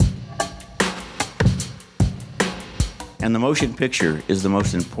And the motion picture is the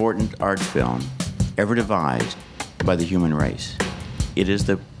most important art film ever devised by the human race. It is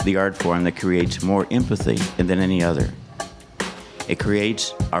the art form that creates more empathy than any other. It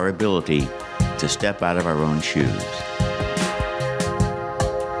creates our ability to step out of our own shoes.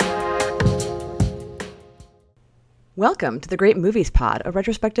 Welcome to the Great Movies Pod, a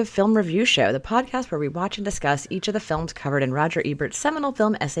retrospective film review show, the podcast where we watch and discuss each of the films covered in Roger Ebert's seminal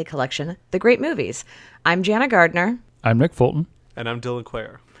film essay collection, The Great Movies. I'm Jana Gardner. I'm Nick Fulton. And I'm Dylan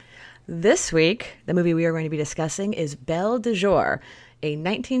Quayer. This week, the movie we are going to be discussing is Belle de Jour, a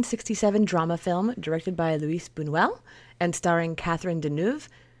 1967 drama film directed by Bunel and starring Catherine Deneuve,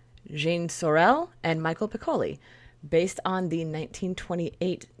 Jean Sorel, and Michael Piccoli, based on the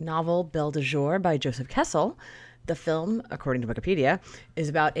 1928 novel Belle de Jour by Joseph Kessel. The film, according to Wikipedia, is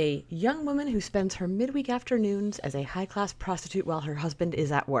about a young woman who spends her midweek afternoons as a high-class prostitute while her husband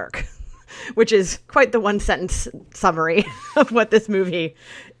is at work, which is quite the one-sentence summary of what this movie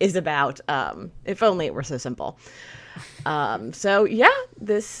is about, if only it were so simple.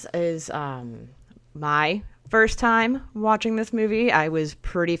 This is my first time watching this movie. I was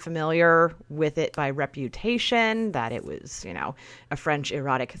pretty familiar with it by reputation, that it was, a French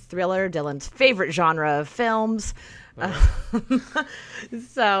erotic thriller, Dylan's favorite genre of films.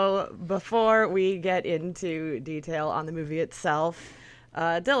 So before we get into detail on the movie itself,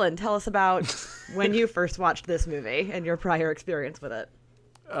 Dylan, tell us about when you first watched this movie and your prior experience with it.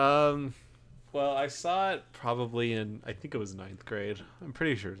 Well, I saw it probably in, I think it was 9th grade. I'm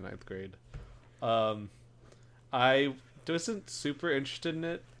pretty sure it was 9th grade. I wasn't super interested in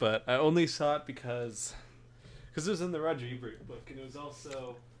it, but I only saw it because it was in the Roger Ebert book, and it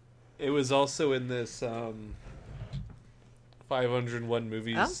was also in this 501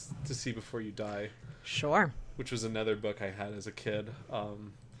 movies to see before you die. Sure. Which was another book I had as a kid. I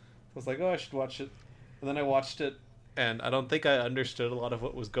was like, I should watch it, and then I watched it, and I don't think I understood a lot of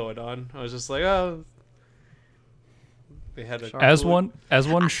what was going on. I was just like, they had a as one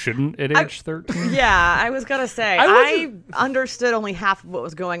shouldn't at age 13. Yeah, I was gonna say I understood only half of what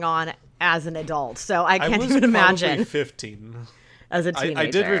was going on as an adult, so I can't even imagine. 15 as a teenager. I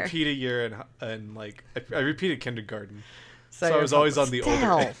did repeat a year and I repeated kindergarten, so I was always on the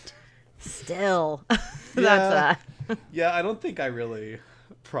older end. Still, yeah. Yeah, I don't think I really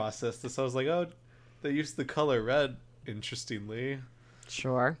processed this. I was like, they used the color red, interestingly.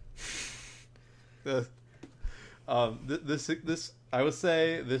 Sure. This I would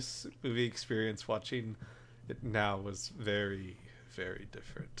say this movie experience watching it now was very, very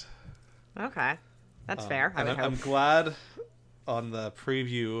different. Okay, that's fair. I'm glad on the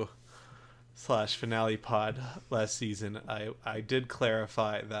preview / finale pod last season I did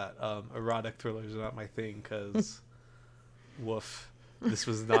clarify that erotic thrillers are not my thing, because woof, this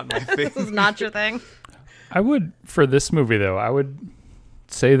was not my thing. This is not your thing. For this movie though, I would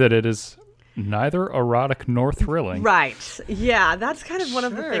say that it is neither erotic nor thrilling. Right. Yeah, that's kind of one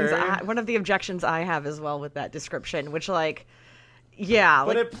of the things. One of the objections I have as well with that description, which but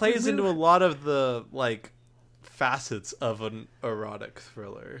it plays into a lot of the facets of an erotic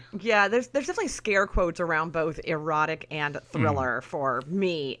thriller. Yeah, there's definitely scare quotes around both erotic and thriller for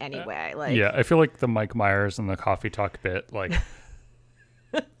me anyway. Yeah, I feel like the Mike Myers and the coffee talk bit,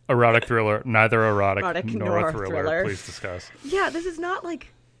 erotic thriller, neither erotic nor thriller. Please discuss. Yeah, this is not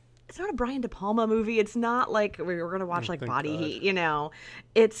it's not a Brian De Palma movie. It's not like we're going to watch Body Heat,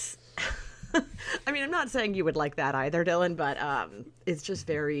 It's I mean, I'm not saying you would like that either, Dylan, but it's just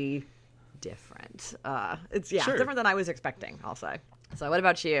very different. It's different than I was expecting, I'll say. So what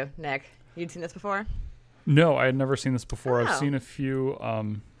about you, Nick? You'd seen this before? No, I had never seen this before. I've seen a few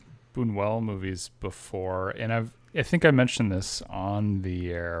Bunel movies before, and I think I mentioned this on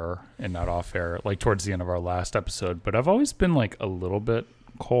the air and not off air, towards the end of our last episode, but I've always been a little bit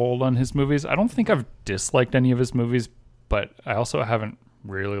cold on his movies. I don't think I've disliked any of his movies, but I also haven't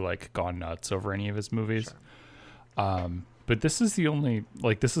really gone nuts over any of his movies. Sure. But this is the only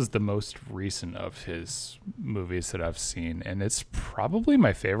this is the most recent of his movies that I've seen, and it's probably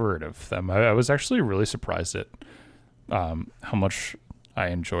my favorite of them. I was actually really surprised at how much I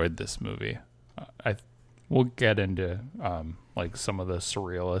enjoyed this movie. We'll get into some of the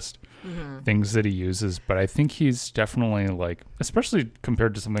surrealist things that he uses, but I think he's definitely especially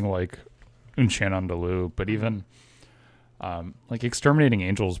compared to something like Un Chien Andalou, but even Exterminating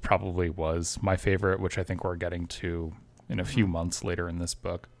Angels probably was my favorite, which I think we're getting to in a few months later in this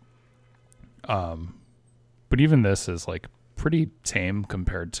book. But even this is pretty tame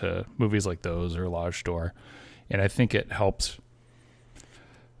compared to movies like those or L'Age d'Or, and I think it helps.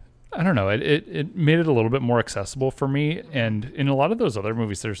 I don't know. It made it a little bit more accessible for me. And in a lot of those other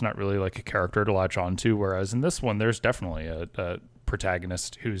movies, there's not really like a character to latch onto. Whereas in this one, there's definitely a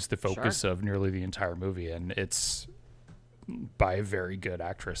protagonist who's the focus of nearly the entire movie, and it's by a very good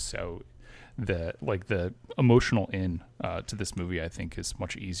actress. So the emotional to this movie, I think, is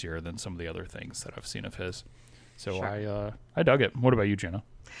much easier than some of the other things that I've seen of his. So I dug it. What about you, Jana?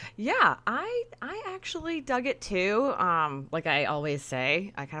 Yeah, I actually dug it too. Like I always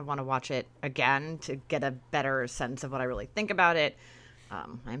say, I kind of want to watch it again to get a better sense of what I really think about it.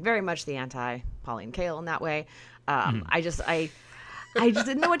 I'm very much the anti Pauline Kael in that way. I just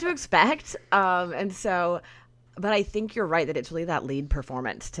didn't know what to expect. But I think you're right that it's really that lead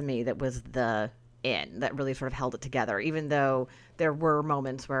performance to me that was that really sort of held it together, even though there were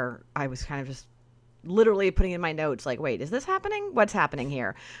moments where I was kind of just literally putting in my notes like, wait, is this happening? What's happening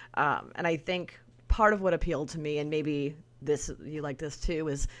here? And I think part of what appealed to me, and maybe you like this too,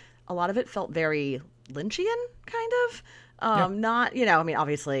 is a lot of it felt very Lynchian kind of. Not,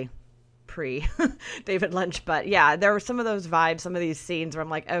 obviously pre David Lynch, but yeah, there were some of those vibes, some of these scenes where I'm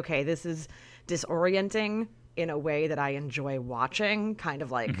like, okay, this is disorienting in a way that I enjoy watching, kind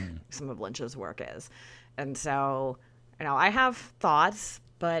of like some of Lynch's work is. And so, I have thoughts,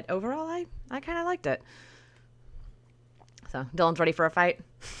 but overall I kind of liked it. So Dylan's ready for a fight?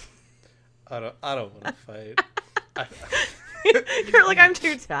 I don't want to fight. You're like, I'm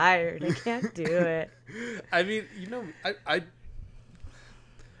too tired. I can't do it. I mean,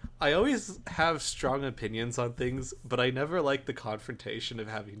 I always have strong opinions on things, but I never like the confrontation of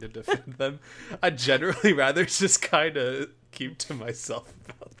having to defend them. I generally rather just kind of keep to myself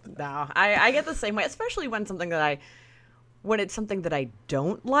about that. No, I get the same way, especially when it's something that I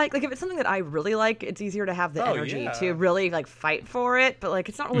don't like. Like if it's something that I really like, it's easier to have the energy to really like fight for it. But like,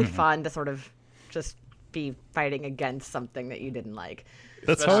 it's not really fun to sort of just be fighting against something that you didn't like.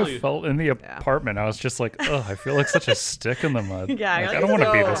 That's how I felt in the apartment. I was just like, oh, I feel like such a stick in the mud. Yeah, like, I don't want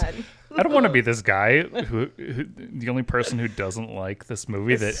to be this. I don't want to be this guy who the only person who doesn't like this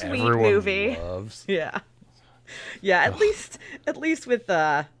movie that everyone loves. Yeah. At least with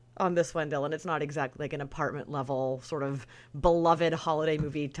on this one, Dylan, it's not exactly like an apartment level sort of beloved holiday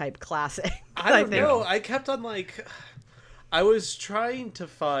movie type classic. I don't know. I kept on I was trying to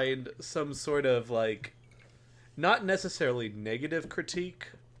find some sort of like, not necessarily negative critique,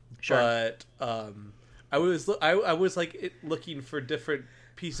 but I was looking for different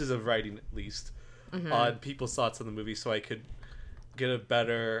pieces of writing at least on people's thoughts on the movie, so I could get a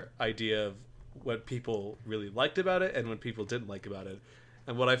better idea of what people really liked about it and what people didn't like about it.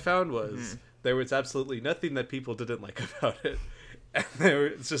 And what I found was there was absolutely nothing that people didn't like about it. And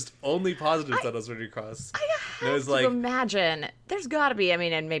there was just only positives that I was running across. I have to imagine there's got to be,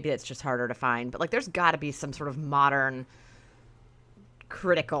 and maybe it's just harder to find, but like there's got to be some sort of modern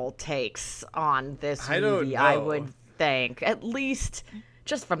critical takes on this movie, I would think. At least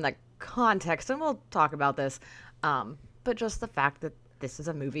just from the context, and we'll talk about this, but just the fact that this is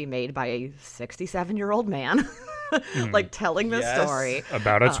a movie made by a 67-year-old man. Like telling this story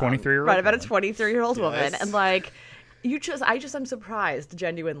about a 23-year-old right, about a 23-year-old woman, and like I'm surprised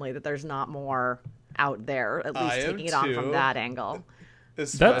genuinely that there's not more out there, at least taking it on from that angle,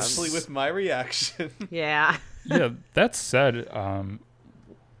 especially with my reaction. Yeah, that said,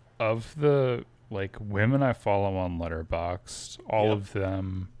 of the like women I follow on Letterboxd, all of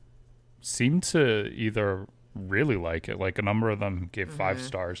them seem to either really like it. Like a number of them gave 5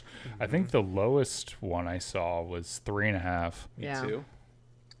 stars. I think the lowest one I saw was 3.5. Me too.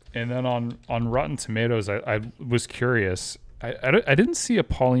 And then on Rotten Tomatoes, I was curious. I didn't see a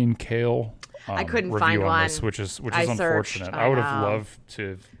Pauline Kael I couldn't review find on one. this, which is unfortunate. I would have loved to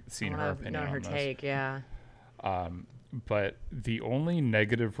have seen her opinion known her on this. take. Yeah. But the only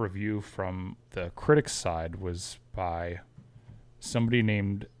negative review from the critics' side was by somebody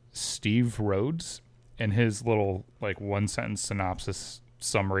named Steve Rhodes. And his little like 1-sentence synopsis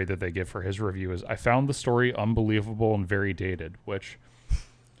summary that they give for his review is, I found the story unbelievable and very dated, which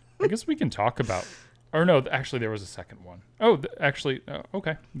I guess we can talk about. Or no, actually there was a second one. Oh,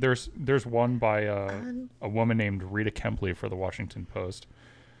 okay. There's one by a woman named Rita Kempley for the Washington Post.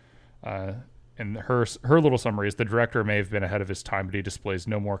 And her little summary is, the director may have been ahead of his time, but he displays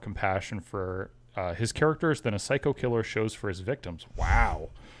no more compassion for his characters than a psycho killer shows for his victims. Wow.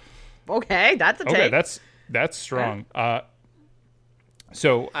 Okay, that's a take. Okay, that's strong.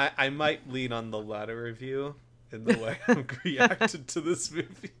 So I might lean on the latter review in the way I'm reacted to this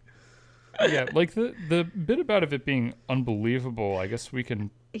movie. Yeah, like the bit about it being unbelievable, I guess we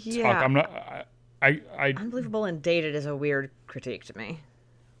can talk. I'm not. I unbelievable and dated is a weird critique to me.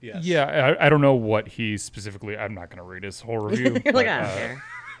 Yes. Yeah, I don't know what he specifically. I'm not going to read his whole review. You're like, I don't care.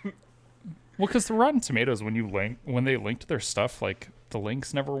 Well, because the Rotten Tomatoes, when they linked their stuff, like the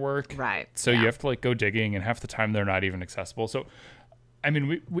links never work. Right. So you have to like go digging, and half the time they're not even accessible. So, I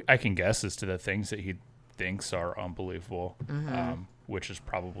mean, I can guess as to the things that he thinks are unbelievable, which is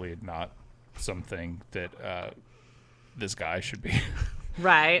probably not something that this guy should be.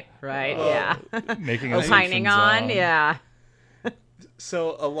 Right. Yeah. Making opining on. Yeah.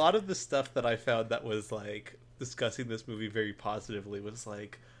 So a lot of the stuff that I found that was like discussing this movie very positively was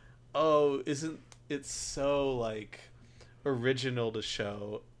like, oh, isn't it so like original to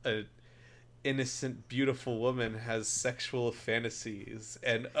show a innocent, beautiful woman has sexual fantasies,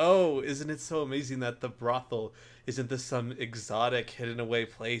 and oh, isn't it so amazing that the brothel isn't this some exotic hidden away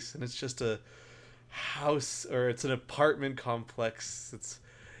place, and it's just a house, or it's an apartment complex, it's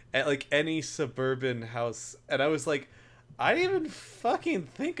at like any suburban house. And I was like, I didn't even fucking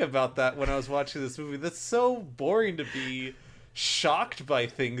think about that when I was watching this movie. That's so boring to be shocked by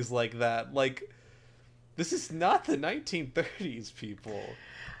things like that. Like, this is not the 1930s, people.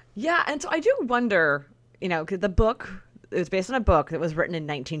 Yeah, and so I do wonder, because the book, it was based on a book that was written in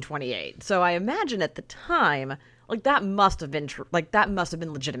 1928. So I imagine at the time, like, that must have been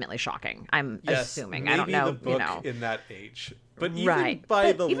legitimately shocking. I'm assuming. I don't know, the book in that age. But even right.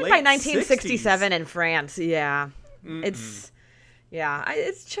 by but the even late by 1967 60s, in France,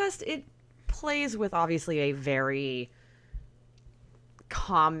 it's just, it plays with obviously a very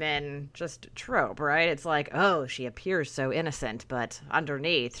common just trope, right? It's like, oh, she appears so innocent, but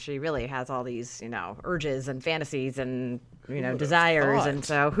underneath she really has all these, urges and fantasies and, desires. And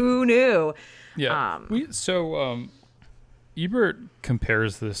so who knew? Yeah. Ebert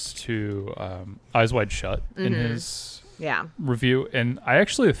compares this to Eyes Wide Shut in his review. And I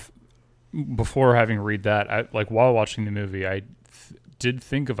actually, before having read that, while watching the movie, I did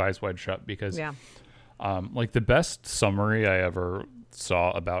think of Eyes Wide Shut because the best summary I ever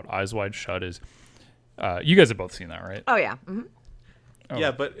saw about Eyes Wide Shut is, you guys have both seen that, right? Oh, yeah. Mm-hmm. Oh.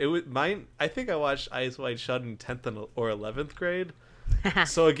 Yeah, but it was mine. I think I watched Eyes Wide Shut in 10th or 11th grade.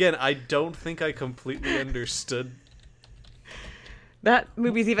 So again, I don't think I completely understood. That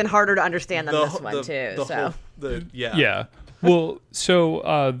movie's even harder to understand than this one too. Yeah. Well,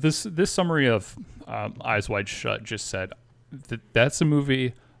 so this summary of Eyes Wide Shut just said that's a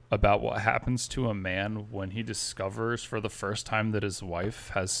movie about what happens to a man when he discovers for the first time that his wife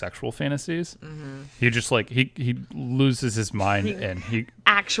has sexual fantasies. Mm-hmm. He just he loses his mind, and he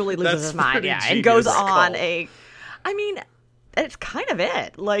actually loses his mind. Yeah, and goes on I mean, it's kind of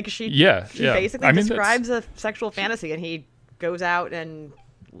it. Like she basically describes a sexual fantasy, and he goes out and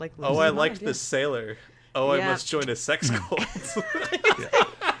loses his mind. Liked the sailor. I must join a sex cult.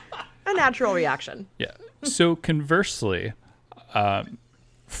 A natural reaction. Yeah. So conversely,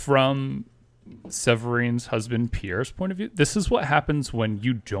 from Severine's husband Pierre's point of view, this is what happens when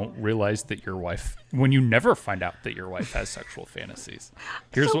you don't realize that when you never find out that your wife has sexual fantasies.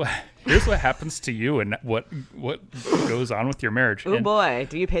 Here's what happens to you, and what goes on with your marriage. Oh boy,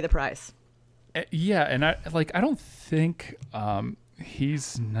 do you pay the price? Yeah, and I don't think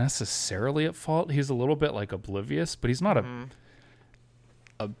he's necessarily at fault. He's a little bit oblivious, but he's not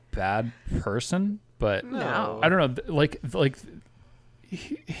a bad person. But no. I don't know,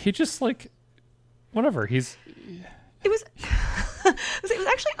 he just whatever. It was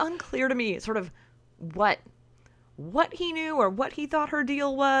actually unclear to me sort of what he knew or what he thought her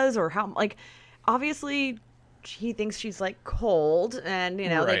deal was, or how, obviously he thinks she's cold, and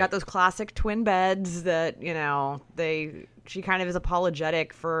they got those classic twin beds that she kind of is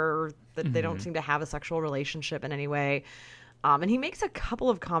apologetic for that. They don't seem to have a sexual relationship in any way, and he makes a couple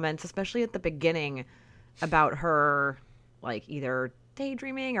of comments, especially at the beginning, about her either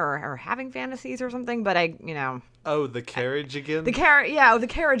daydreaming or having fantasies or something. But the carriage again. The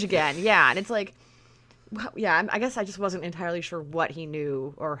carriage again. Yeah, and it's I guess I just wasn't entirely sure what he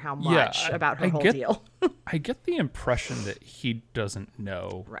knew or how much about her whole deal. I get the impression that he doesn't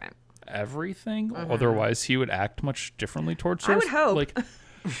know everything. Mm-hmm. Otherwise, he would act much differently towards her. I would hope.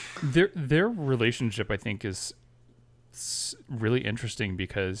 Their relationship, I think, is really interesting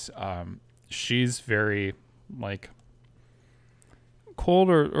because she's very cold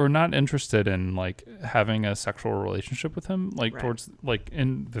or not interested in having a sexual relationship with him towards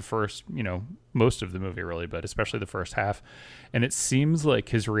in the first most of the movie really, but especially the first half. And it seems like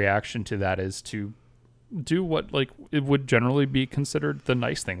his reaction to that is to do what it would generally be considered the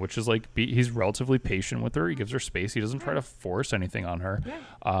nice thing, which is he's relatively patient with her. He gives her space. He doesn't try to force anything on her.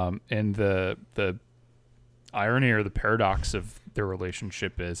 And the irony or the paradox of their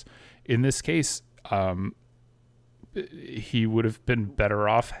relationship is, in this case, he would have been better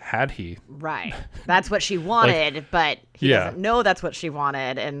off had he. Right. That's what she wanted, but he doesn't know that's what she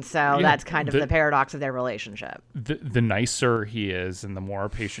wanted. And so that's kind of the paradox of their relationship. The nicer he is and the more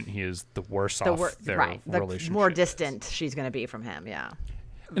patient he is, the worse off their relationship. The more distant she's going to be from him, yeah.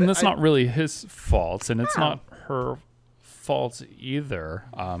 And that's not really his fault, and it's not her fault either.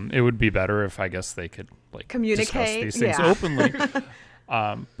 It would be better if I guess they could communicate discuss these things openly.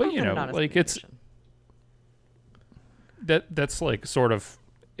 But you know, like it's that's like sort of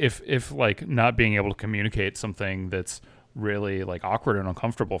if like not being able to communicate something that's really like awkward and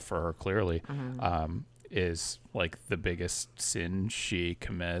uncomfortable for her clearly is like the biggest sin she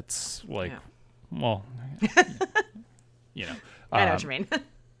commits. Like, well, you know, I know what you mean.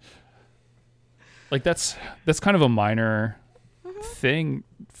 Like that's kind of a minor thing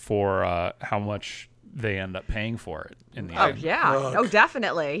for how much they end up paying for it in the end. Oh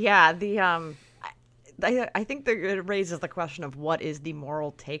definitely, yeah. The I think that it raises the question of what is the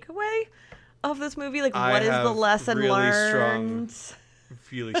moral takeaway of this movie? Like, what is the lesson learned?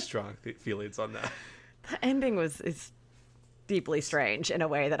 Really strong feelings on that. The ending is deeply strange in a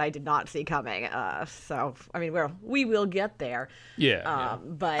way that I did not see coming. So I mean, we will get there.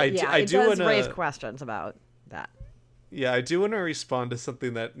 But it does raise questions about that. Yeah, I do want to respond to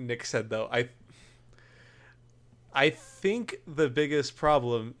something that Nick said though. I think the biggest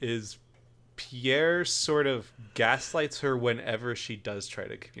problem is Pierre sort of gaslights her whenever she does try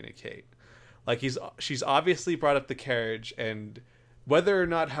to communicate. Like she's obviously brought up the carriage, and whether or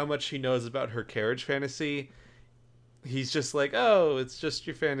not how much he knows about her carriage fantasy, he's just like, oh, it's just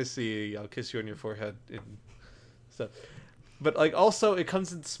your fantasy. I'll kiss you on your forehead and stuff. But like also it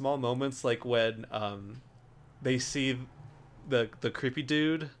comes in small moments, like when they see the creepy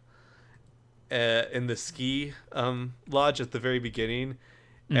dude in the ski lodge at the very beginning.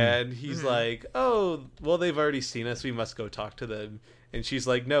 And he's like, oh, well, they've already seen us. We must go talk to them. And she's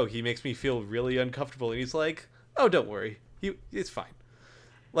like, no, he makes me feel really uncomfortable. And he's like, oh, don't worry. It's fine.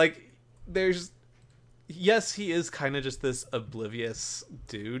 Like, yes, he is kind of just this oblivious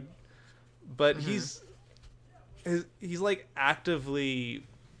dude. But he's like actively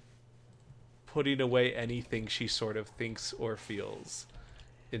putting away anything she sort of thinks or feels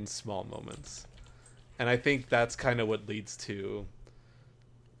in small moments. And I think that's kind of what leads to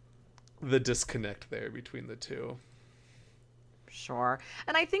the disconnect there between the two. Sure.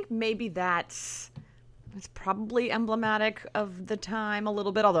 And I think maybe it's probably emblematic of the time a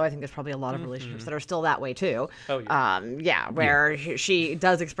little bit, although I think there's probably a lot of relationships that are still that way too. Oh, yeah. Where she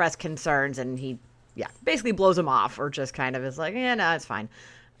does express concerns and he basically blows him off or just kind of is like, no, it's fine.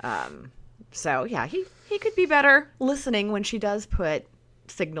 So yeah, he could be better listening when she does put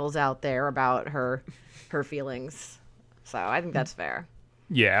signals out there about her feelings. So I think that's fair.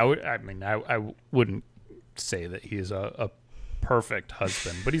 Yeah, I wouldn't say that he's a perfect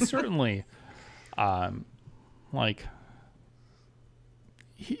husband, but he's certainly, like,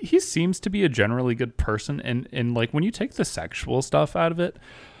 he seems to be a generally good person. And like, when you take the sexual stuff out of it,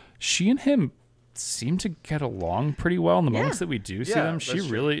 she and him seem to get along pretty well in the moments that we do see them.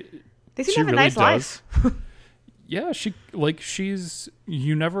 They seem to have a nice life. Yeah,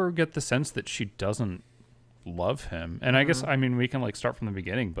 you never get the sense that she doesn't love him. And I guess, we can like start from the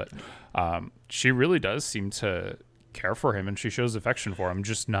beginning, but she really does seem to care for him and she shows affection for him,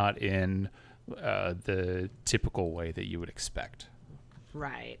 just not in the typical way that you would expect.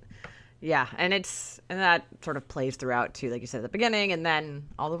 Right. Yeah. And that sort of plays throughout too, like you said at the beginning, and then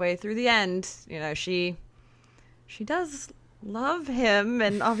all the way through the end. You know, she does love him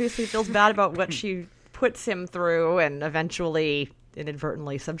and obviously feels bad about what she puts him through and eventually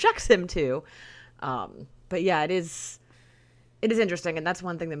inadvertently subjects him to. But yeah, it is interesting, and that's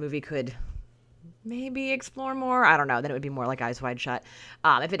one thing the movie could maybe explore more. I don't know. Then it would be more like Eyes Wide Shut.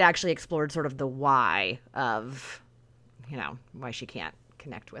 If it actually explored sort of the why of, why she can't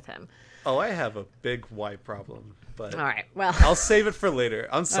connect with him. Oh, I have a big why problem, but all right. Well, I'll save it for later.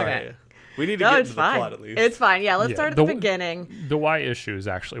 I'm sorry. Okay. We need to get into the plot at least. It's fine. Yeah, let's start at the beginning. The why issue is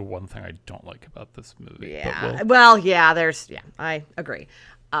actually one thing I don't like about this movie. Yeah. I agree.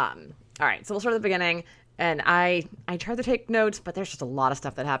 All right, so we'll start at the beginning. And I tried to take notes, but there's just a lot of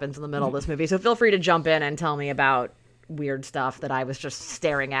stuff that happens in the middle of this movie. So feel free to jump in and tell me about weird stuff that I was just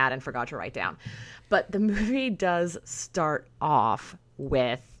staring at and forgot to write down. But the movie does start off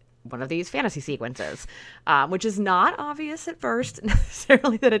with one of these fantasy sequences, which is not obvious at first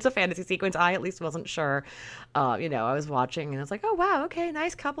necessarily that it's a fantasy sequence. I at least wasn't sure. I was watching and I was like, oh, wow, okay,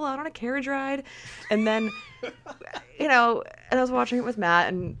 nice couple out on a carriage ride. And then, and I was watching it with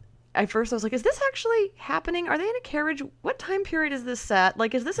Matt, and at first I was like, is this actually happening? Are they in a carriage? What time period is this set?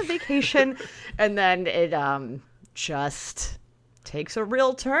 Like, is this a vacation? And then it just takes a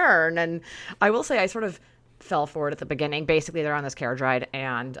real turn. And I will say I sort of fell for it at the beginning. Basically, they're on this carriage ride,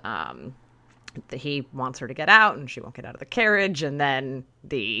 and he wants her to get out, and she won't get out of the carriage. And then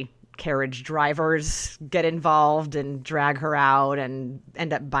the carriage drivers get involved and drag her out and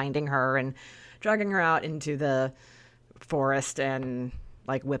end up binding her and dragging her out into the forest and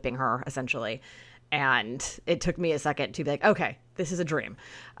like whipping her essentially. And it took me a second to be like, okay, this is a dream.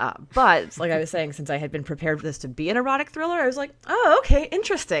 But like I was saying, since I had been prepared for this to be an erotic thriller, I was like, oh, okay,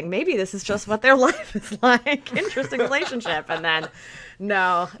 interesting. Maybe this is just what their life is like. Interesting relationship. And then,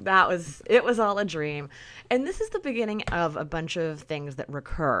 no, it was all a dream. And this is the beginning of a bunch of things that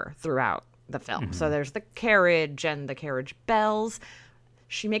recur throughout the film. Mm-hmm. So there's the carriage and the carriage bells.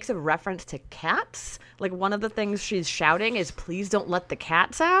 She makes a reference to cats. Like one of the things she's shouting is, please don't let the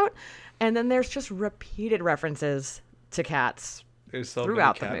cats out. And then there's just repeated references to cats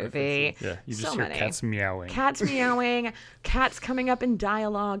throughout the movie. References. Yeah, you just hear cats meowing. Cats meowing, cats coming up in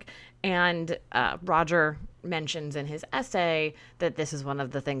dialogue. And Roger mentions in his essay that this is one of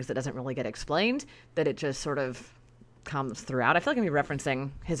the things that doesn't really get explained, that it just sort of comes throughout. I feel like I'm going to be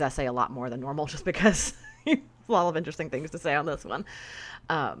referencing his essay a lot more than normal just because he has a lot of interesting things to say on this one.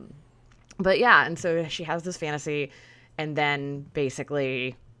 But yeah, and so she has this fantasy, and then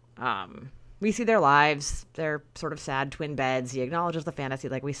basically we see their lives. They're sort of sad twin beds. He acknowledges the fantasy,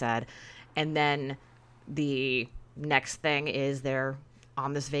 like we said. And then the next thing is they're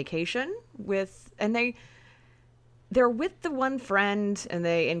on this vacation they're with the one friend, and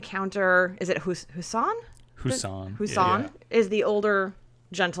they encounter, is it Husan? Husan is the older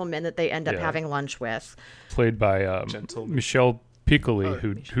gentleman that they end up having lunch with. Played by Michel Piccoli,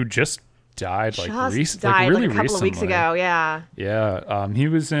 who just died really a couple of weeks ago. Yeah. He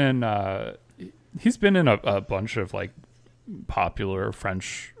was in he's been in a bunch of like popular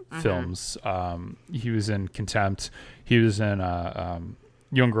French films. He was in Contempt. He was in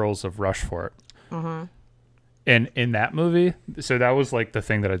Young Girls of Rushfort. And in that movie, so that was like the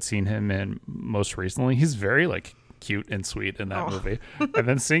thing that I'd seen him in most recently. He's very like cute and sweet in that movie. And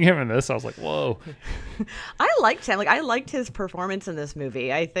then seeing him in this, I was like, whoa. I liked him. Like, I liked his performance in this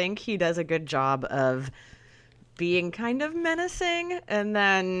movie. I think he does a good job of being kind of menacing, and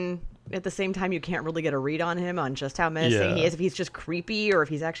then at the same time you can't really get a read on him on just how menacing he is, if he's just creepy or if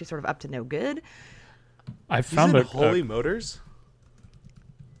he's actually sort of up to no good. I found it Holy Motors.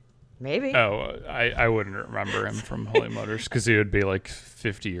 Maybe. Oh, I wouldn't remember him from Holy Motors because he would be like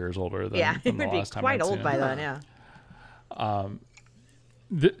 50 years older than, he than would the be last time quite I'd old seen by him. then, yeah.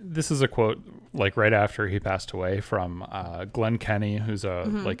 This is a quote like right after he passed away from Glenn Kenny, who's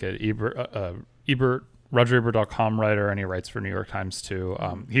like a RogerEbert.com writer, and he writes for New York Times too.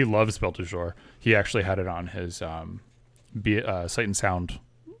 He loves Belle de Jour. He actually had it on his Sight and Sound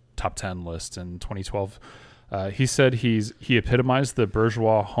top 10 list in 2012. He said he epitomized the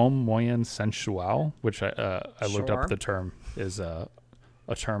bourgeois homme moyen sensual, which I looked up. The term is a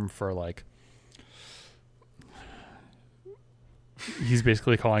term for like, he's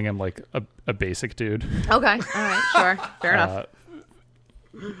basically calling him like a basic dude. Okay, all right, sure, fair enough.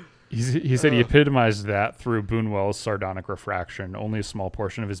 He said he epitomized that through Bunel's sardonic refraction, only a small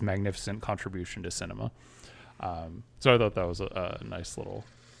portion of his magnificent contribution to cinema. So I thought that was a nice little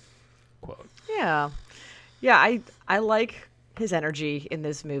quote. Yeah, I like his energy in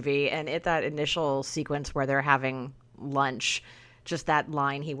this movie, and at that initial sequence where they're having lunch, just that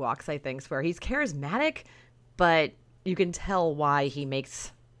line he walks, I think, where he's charismatic, but you can tell why he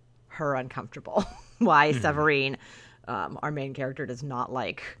makes her uncomfortable. Why Severine, our main character, does not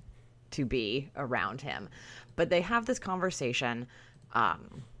like to be around him. But they have this conversation,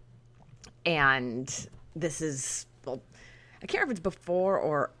 and this is... I can't remember if it's before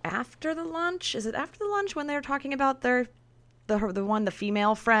or after the lunch. Is it after the lunch when they're talking about the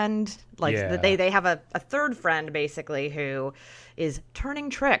female friend? Like they have a third friend basically who is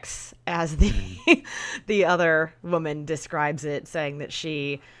turning tricks, as the other woman describes it, saying that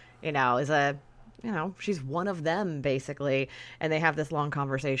she, is she's one of them basically. And they have this long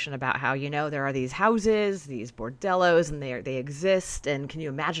conversation about how, there are these houses, these bordellos, and they exist. And can you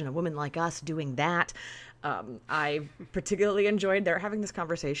imagine a woman like us doing that? I particularly enjoyed they're having this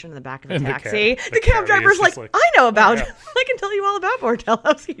conversation in the back of a taxi. The cab driver's like, I know about it. I can tell you all about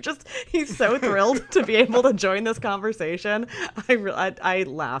bordellos. He's so thrilled to be able to join this conversation. I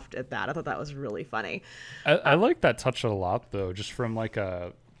laughed at that. I thought that was really funny. I like that touch a lot though, just from like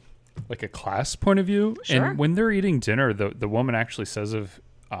a class point of view. Sure. And when they're eating dinner, the woman actually says of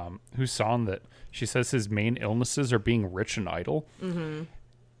Husan that she says his main illnesses are being rich and idle.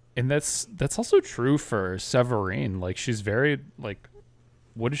 And that's also true for Severine. Like, she's very like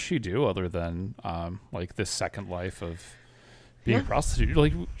what does she do other than like this second life of being a prostitute?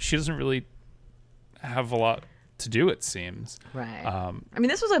 Like, she doesn't really have a lot to do, it seems. Right. I mean,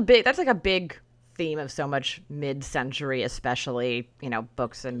 this was that's like a big theme of so much mid-century, especially,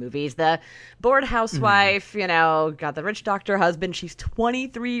 books and movies. The bored housewife, got the rich doctor husband. She's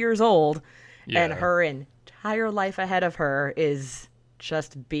 23 years old, and her entire life ahead of her is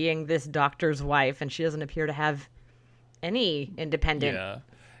just being this doctor's wife, and she doesn't appear to have any independent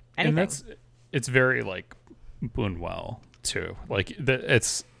anything. And it's very like Bunel too. Like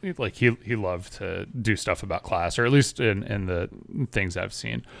it's like he loved to do stuff about class, or at least in the things I've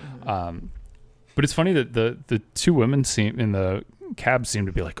seen. But it's funny that the two women in the cab seem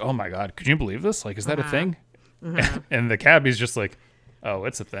to be like, oh my God, could you believe this? Like, is that a thing? And the cabbie's just like, oh,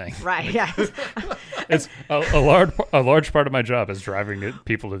 it's a thing. Right. Yeah. It's a large part of my job is driving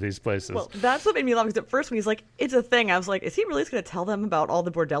people to these places. Well, that's what made me laugh, because at first when he's like, it's a thing, I was like, is he really just going to tell them about all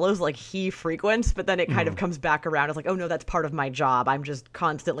the bordellos like he frequents? But then it kind of comes back around. It's like, oh no, that's part of my job. I'm just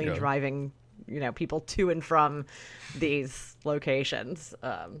constantly driving, people to and from these locations.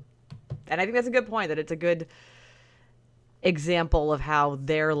 And I think that's a good point, that it's a good example of how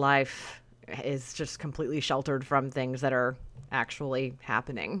their life is just completely sheltered from things that are actually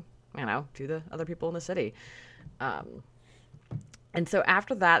happening, to the other people in the city. And so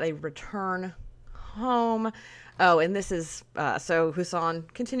after that, they return home. Oh, and this is, so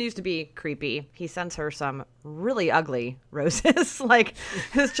Husan continues to be creepy. He sends her some really ugly roses. Like,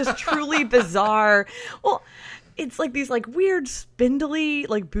 it's just truly bizarre. Well, it's like these like weird spindly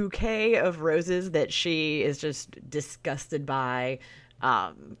like bouquet of roses that she is just disgusted by,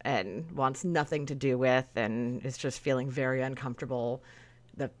 and wants nothing to do with, and is just feeling very uncomfortable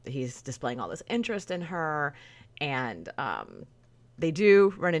that he's displaying all this interest in her. And they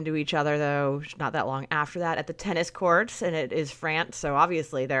do run into each other, though, not that long after that, at the tennis courts, and it is France, so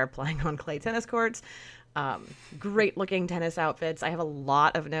obviously they're playing on clay tennis courts. Great looking tennis outfits. I have a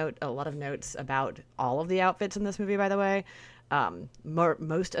lot of notes about all of the outfits in this movie, by the way.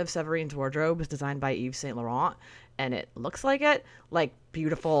 Most of Severine's wardrobe was designed by Yves Saint Laurent, and it looks like it, like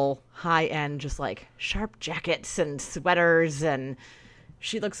beautiful high end, just like sharp jackets and sweaters, and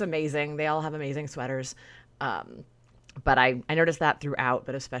she looks amazing. They all have amazing sweaters. But I noticed that throughout,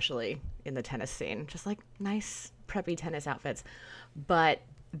 but especially in the tennis scene, just like nice preppy tennis outfits. But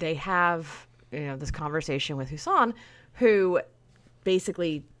they have this conversation with Husan, who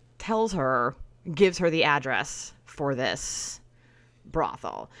basically gives her the address for this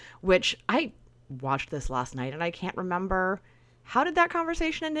brothel, which I watched this last night and I can't remember. How did that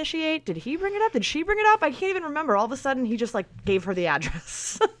conversation initiate? Did he bring it up? Did she bring it up? I can't even remember. All of a sudden, he just like gave her the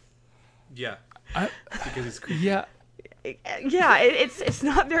address. Yeah. Because it's creepy. Yeah. Yeah, it's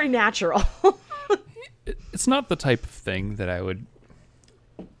not very natural. It's not the type of thing that I would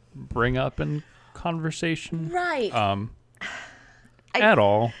bring up in conversation, right? At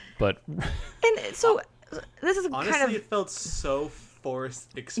all, but and so this is honestly, kind of, it felt so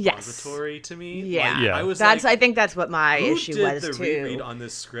forced expository to me. Yeah, like, I was I think that's what my who issue did was the too. reread on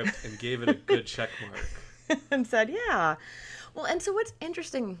this script and gave it a good check mark and said, yeah. Well, and so what's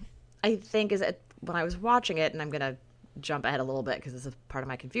interesting, I think, is that when I was watching it, and I'm gonna jump ahead a little bit because this is part of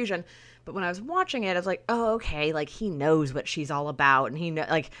my confusion, but when I was watching it, I was like, oh, okay, like he knows what she's all about, and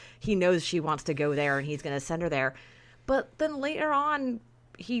he knows she wants to go there, and he's gonna send her there. But then later on,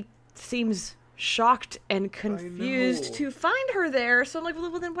 he seems shocked and confused to find her there. So I'm like,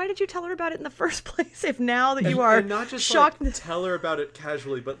 well, then why did you tell her about it in the first place? If now that you are and not just shocked, like, tell her about it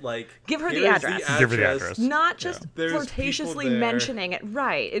casually, but like give her the address. Give her the address. Not just flirtatiously mentioning it.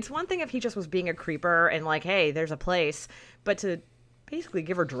 Right. It's one thing if he just was being a creeper and like, hey, there's a place, but to basically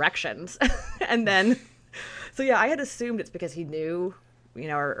give her directions. And then, so yeah, I had assumed it's because he knew,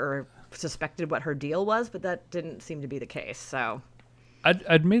 or suspected what her deal was, but that didn't seem to be the case. So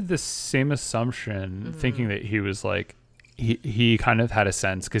I'd made the same assumption, thinking that he was like, he kind of had a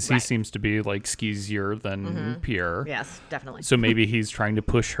sense, because he seems to be like skeezier than Pierre. Yes, definitely. So maybe he's trying to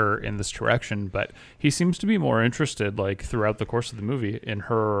push her in this direction, but he seems to be more interested, like throughout the course of the movie, in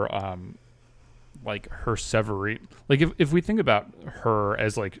her, like her Severine. Like if we think about her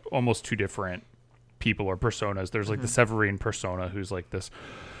as like almost two different people or personas, there's like the Severine persona, who's like this,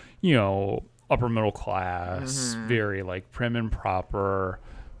 upper middle class, very like prim and proper,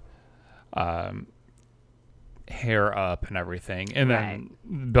 hair up and everything. And then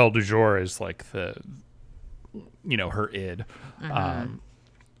Belle de Jour is like the, her id.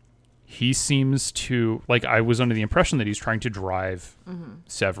 He seems to, like, I was under the impression that he's trying to drive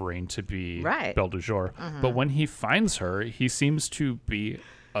Severine to be Belle de Jour. But when he finds her, he seems to be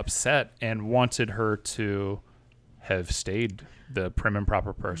upset and wanted her to have stayed the prim and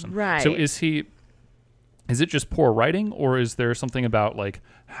proper person. Right. So is it just poor writing, or is there something about like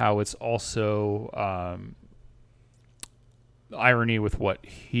how it's also irony with what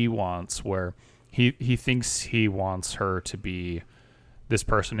he wants, where he thinks he wants her to be this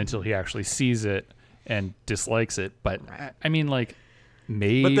person until he actually sees it and dislikes it. But I mean, like,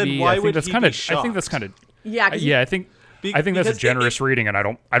 maybe but then why would he be shocked? I think that's kind of yeah. I think that's a generous reading, and I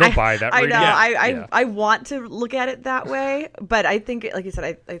don't buy that I reading. know. Yeah. I want to look at it that way, but I think, like you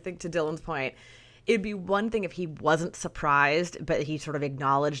said, I think to Dylan's point, it'd be one thing if he wasn't surprised, but he sort of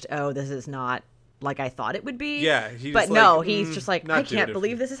acknowledged, oh, this is not like I thought it would be. Yeah. But no, he's just like, I can't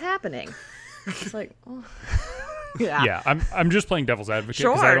believe this is happening. It's like, oh. Yeah, I'm just playing devil's advocate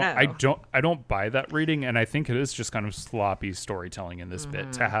Sure, because I don't buy that reading, and I think it is just kind of sloppy storytelling in this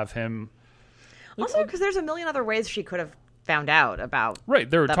bit to have him. Also, because there's a million other ways she could have found out about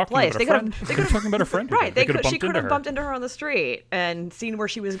they were talking place. about a friend. They were talking about a friend. Right, she could have bumped into her on the street and seen where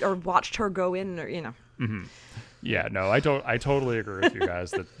she was, or watched her go in, or Mm-hmm. Yeah, no, I totally agree with you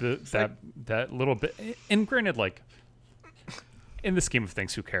guys that that little bit. And granted, like, in the scheme of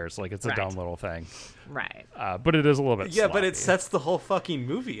things, who cares? Like, it's a dumb little thing, right? But it is a little bit. Yeah, sloppy. but it sets the whole fucking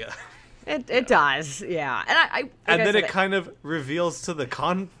movie up. It does, yeah. And and then it kind of reveals to the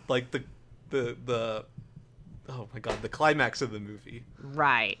oh my god, the climax of the movie.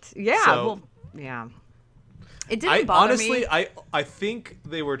 Right. Yeah. So, well, yeah. It didn't bother me. Honestly, I think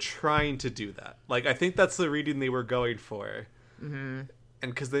they were trying to do that. Like, I think that's the reading they were going for. Mm-hmm.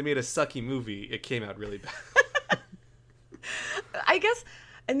 And because they made a sucky movie, it came out really bad. I guess,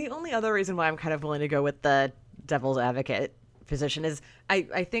 and the only other reason why I'm kind of willing to go with the devil's advocate position is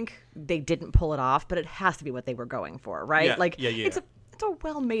I think they didn't pull it off, but it has to be what they were going for, right? Yeah, like, yeah. It's a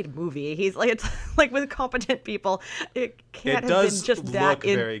well-made movie. He's like, it's like with competent people, it can't have been just that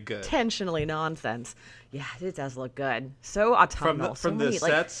intentionally nonsense. Yeah, it does look good. So autumnal. From the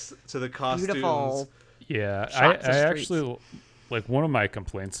sets to the costumes. Beautiful. Yeah, I actually, like, one of my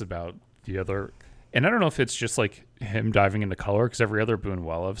complaints about the other, and I don't know if it's just like him diving into color, because every other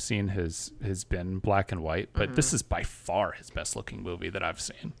Bunel I've seen has been black and white, but this is by far his best looking movie that I've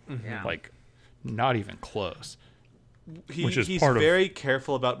seen. Mm-hmm. Yeah. Like, not even close. He's very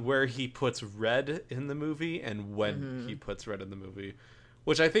careful about where he puts red in the movie and when he puts red in the movie,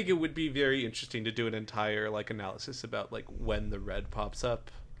 which I think it would be very interesting to do an entire like analysis about like when the red pops up.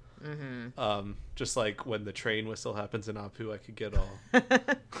 Mm-hmm. Just like when the train whistle happens in Apu, I could get all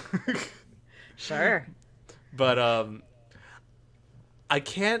sure. But I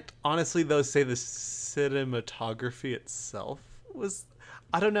can't honestly though say the cinematography itself was,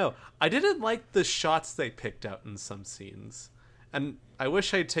 I don't know. I didn't like the shots they picked out in some scenes. And I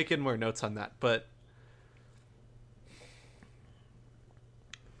wish I'd taken more notes on that, but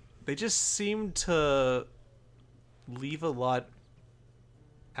they just seemed to leave a lot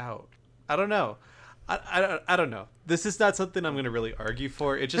out. I don't know. I don't know. This is not something I'm going to really argue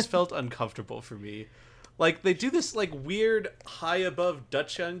for. It just felt uncomfortable for me. Like, they do this like weird high above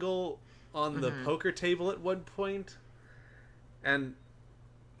Dutch angle on the poker table at one point. And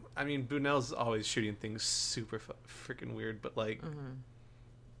I mean, Bunel's always shooting things super freaking weird, but like,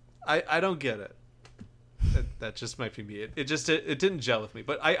 I don't get it. That just might be me. It didn't gel with me.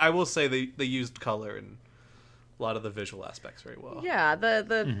 But I will say they used color and a lot of the visual aspects very well. Yeah,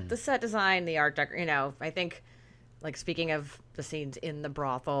 the set design, the art decor. I think, like, speaking of the scenes in the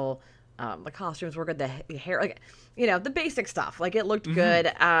brothel, the costumes were good. The hair, like, the basic stuff. Like, it looked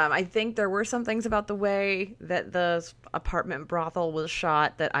good. I think there were some things about the way that the apartment brothel was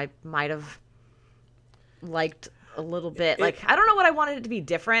shot that I might have liked a little bit. Like, I don't know what I wanted it to be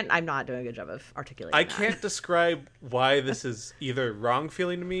different. I'm not doing a good job of articulating I that. can't describe why this is either wrong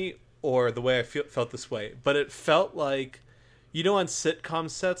feeling to me or the way I felt this way. But it felt like, on sitcom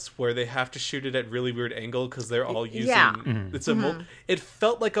sets where they have to shoot it at really weird angle because they're all using it's it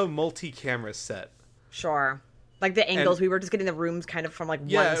felt like a multi-camera set. Sure. Like the angles, we were just getting the rooms kind of from like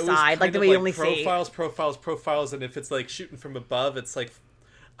one it side, like the way you only see profiles, and if it's like shooting from above, it's like,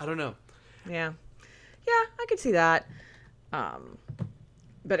 I don't know. Yeah, I could see that.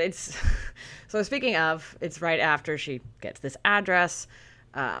 But it's so speaking of, it's right after she gets this address,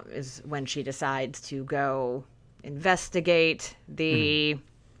 is when she decides to go investigate the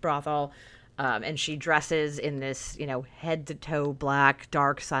brothel, and she dresses in this, head to toe black,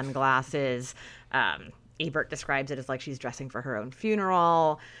 dark sunglasses. Ebert describes it as like she's dressing for her own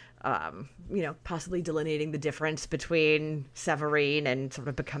funeral, possibly delineating the difference between Severine and sort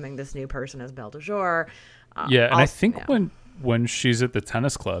of becoming this new person as Belle de Jour. And I think when she's at the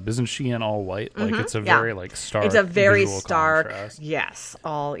tennis club, isn't she in all white? Like it's a very like stark. It's a very visual stark. contrast. Yes,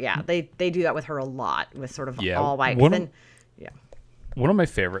 all They do that with her a lot with sort of all white. One of my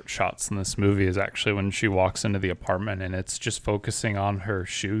favorite shots in this movie is actually when she walks into the apartment and it's just focusing on her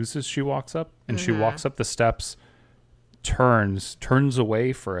shoes as she walks up, and she walks up the steps, turns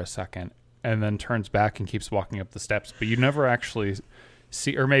away for a second, and then turns back and keeps walking up the steps. But you never actually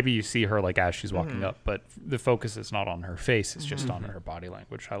see, or maybe you see her like as she's walking up, but the focus is not on her face; it's just on her body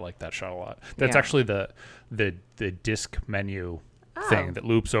language. I like that shot a lot. That's actually the disc menu thing that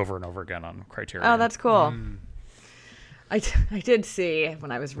loops over and over again on Criterion. Oh, that's cool. I did see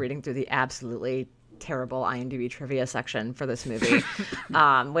when I was reading through the absolutely terrible IMDb trivia section for this movie,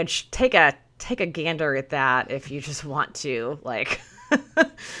 which take a gander at that if you just want to like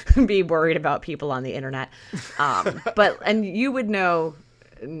be worried about people on the internet. And you would know,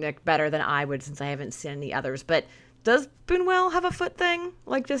 Nick, better than I would since I haven't seen any others. But does Bunel have a foot thing?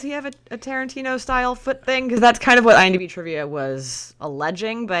 Like, does he have a Tarantino style foot thing? Because that's kind of what IMDb trivia was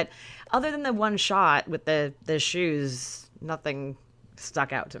alleging. But other than the one shot with the shoes, nothing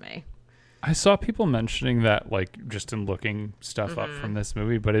stuck out to me. I saw people mentioning that, like, just in looking stuff up from this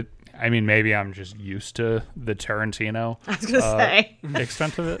movie, but maybe I'm just used to the Tarantino. I was going to say.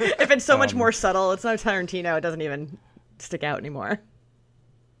 Extent of it. If it's so much more subtle, it's not Tarantino, it doesn't even stick out anymore.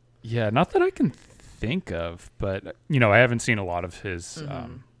 Yeah, not that I can think of, but, I haven't seen a lot of his,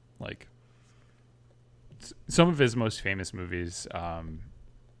 some of his most famous movies,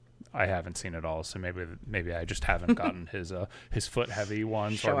 I haven't seen it all, so maybe I just haven't gotten his foot heavy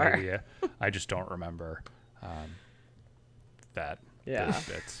ones, or maybe I just don't remember those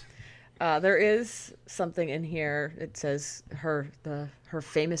bits. There is something in here. It says her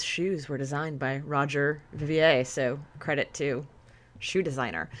famous shoes were designed by Roger Vivier, so credit to shoe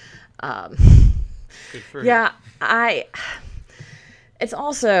designer. Good for her. It's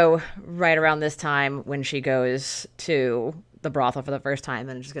also right around this time when she goes to the brothel for the first time,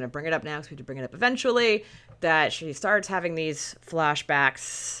 and I'm just going to bring it up now because we have to bring it up eventually, that she starts having these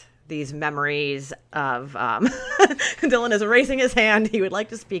flashbacks, these memories of Dylan is erasing his hand. He would like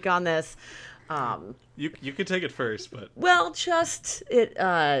to speak on this. You can take it first, but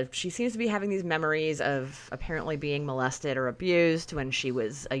she seems to be having these memories of apparently being molested or abused when she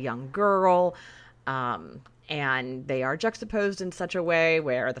was a young girl, and they are juxtaposed in such a way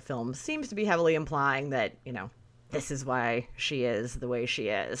where the film seems to be heavily implying that this is why she is the way she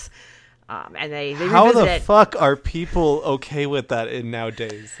is. And they how revisit the fuck are people okay with that in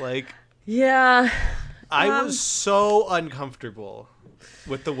nowadays? Like, yeah, I was so uncomfortable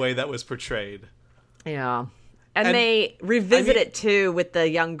with the way that was portrayed. Yeah. And they revisit it too with the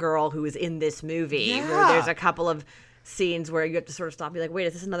young girl who is in this movie. Yeah. Where there's a couple of scenes where you have to sort of stop and be like, wait,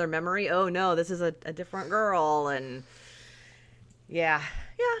 is this another memory? Oh no, this is a different girl. And it's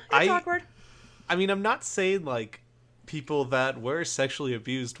awkward. I mean, I'm not saying like people that were sexually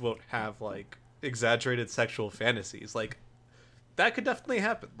abused won't have like exaggerated sexual fantasies. Like that could definitely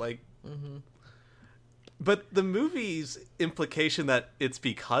happen. Like, but the movie's implication that it's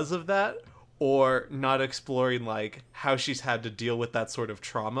because of that, or not exploring like how she's had to deal with that sort of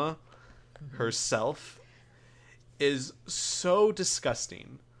trauma herself, is so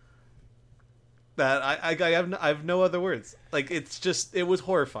disgusting that I have no other words. Like, it was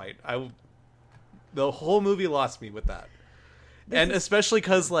horrifying. The whole movie lost me with that. And especially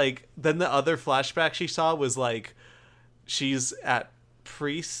because, like, then the other flashback she saw was, like, she's at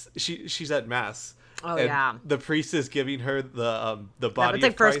she's at mass. Oh, and yeah. the priest is giving her the body That was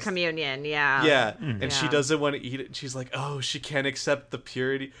like of Christ. first communion, yeah. Yeah, Mm-hmm. and she doesn't want to eat it. She's like, oh, she can't accept the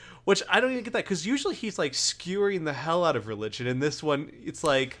purity. Which, I don't even get that, because usually he's, like, skewering the hell out of religion. In this one, it's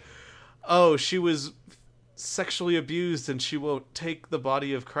like, oh, she was sexually abused and she won't take the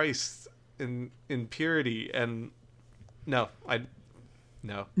body of Christ in purity. And no, I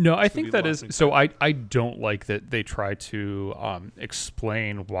think that is so. I don't like that they try to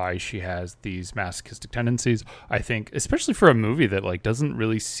explain why she has these masochistic tendencies. I think, especially for a movie that like doesn't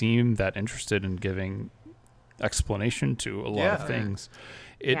really seem that interested in giving explanation to a lot of things.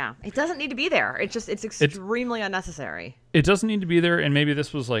 It doesn't need to be there. It's extremely unnecessary. It doesn't need to be there, and maybe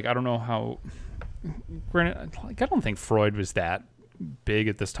this was like, I don't know how. Granted, like, I don't think Freud was that big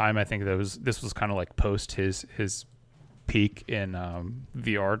at this time. I think this was kind of like post his peak in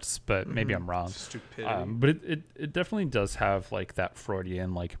the arts, but maybe I'm wrong. Stupidity. But it definitely does have like that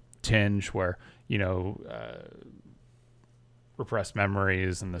Freudian like tinge where repressed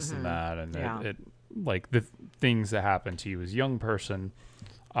memories and this and that, and it like the things that happen to you as a young person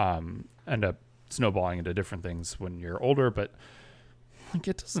end up snowballing into different things when you're older. But like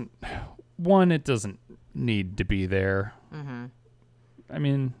it doesn't need to be there. Mm-hmm. I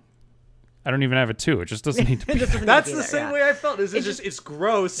mean, I don't even have a 2. It just doesn't need to be there. That's the same way I felt. It's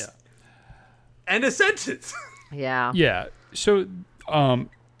gross. Yeah. And a sentence. Yeah. Yeah. So,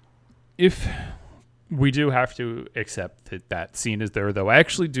 if we do have to accept that scene is there, though, I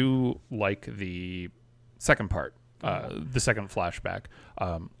actually do like the second part, the second flashback.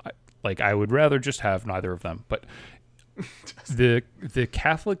 I would rather just have neither of them, but the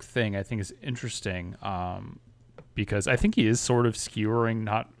Catholic thing I think is interesting, because I think he is sort of skewering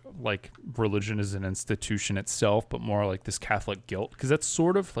not like religion as an institution itself, but more like this Catholic guilt, because that's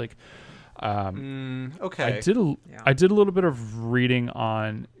sort of like okay. I did a little bit of reading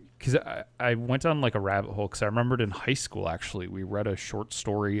on, because I went down like a rabbit hole, because I remembered in high school actually we read a short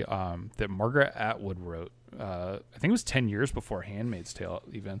story that Margaret Atwood wrote. I think it was 10 years before Handmaid's Tale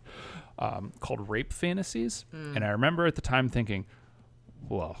even, called Rape Fantasies. And I remember at the time thinking,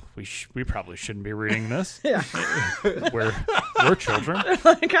 well, we probably shouldn't be reading this. Yeah. we're children.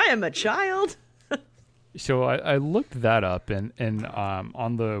 Like, I am a child. So I looked that up, and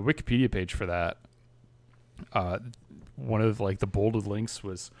on the Wikipedia page for that, one of like the bolded links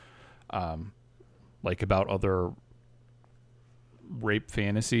was like about other rape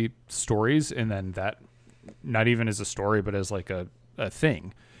fantasy stories, and then that not even as a story but as like a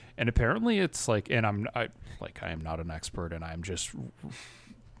thing. And apparently it's like, and I am not an expert, and I'm just,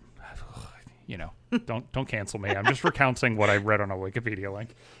 don't cancel me. I'm just recounting what I read on a Wikipedia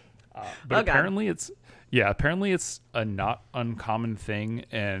link. But apparently it's a not uncommon thing,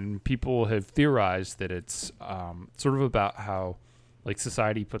 and people have theorized that it's sort of about how like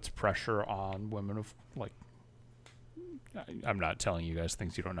society puts pressure on women of like, I'm not telling you guys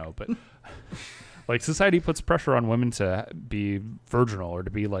things you don't know, but like society puts pressure on women to be virginal or to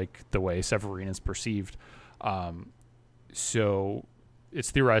be like the way Severine is perceived. So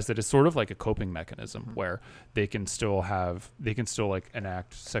it's theorized that it's sort of like a coping mechanism where they can still like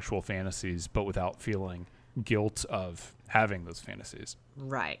enact sexual fantasies, but without feeling guilt of having those fantasies.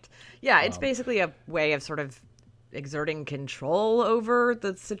 Right. Yeah. It's basically a way of sort of exerting control over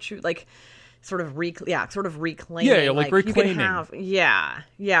the situation, like sort of reclaiming. Yeah. Like reclaiming.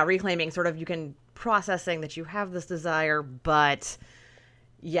 Reclaiming sort of, you can processing that you have this desire, but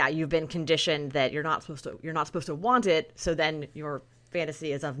yeah, you've been conditioned that you're not supposed to want it. So then your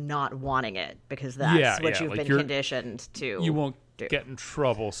fantasy is of not wanting it, because that's what you've been conditioned to. You won't get in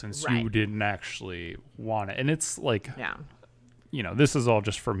trouble since you didn't actually want it. And it's like, this is all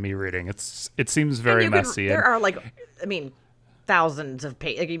just from me reading. It seems very messy. There are thousands of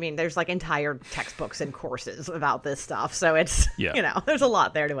pages. There's like entire textbooks and courses about this stuff. So it's, there's a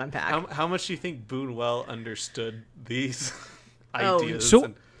lot there to unpack. How much do you think Bunel understood these ideas?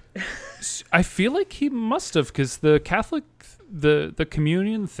 So I feel like he must have, because the Catholic, the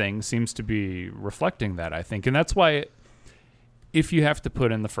communion thing seems to be reflecting that, I think. And that's why if you have to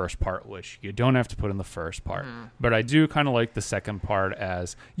put in the first part, which you don't have to put in the first part, but I do kind of like the second part,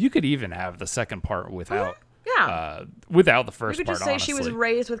 as you could even have the second part without without the first part. You could just say she was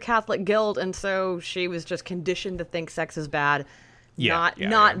raised with Catholic guilt, and so she was just conditioned to think sex is bad.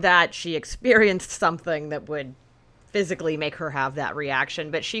 Not that she experienced something that would physically make her have that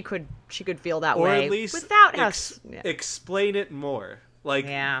reaction, but she could feel that or way at least without explain it more. Like,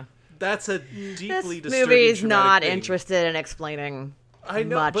 that's a deeply this disturbing movie's not thing. interested in explaining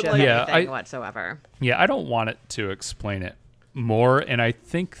much of like, anything whatsoever. Yeah, I don't want it to explain it more, and I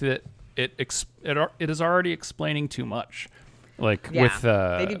think that it is already explaining too much. Like with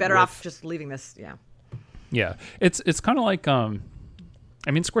maybe better off just leaving this. Yeah, it's kind of like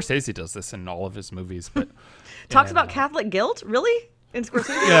Scorsese does this in all of his movies, but talks about Catholic guilt, really? In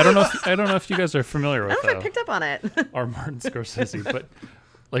Scorsese? Yeah, I don't know if you guys are familiar with. I don't know if I picked up on it. Or Martin Scorsese, but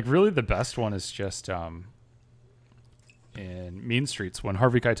like really the best one is just in Mean Streets, when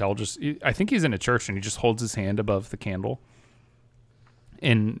Harvey Keitel I think he's in a church and he just holds his hand above the candle,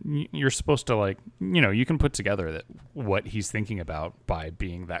 and you're supposed to like, you can put together that what he's thinking about by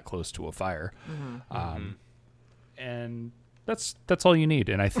being that close to a fire, and that's all you need.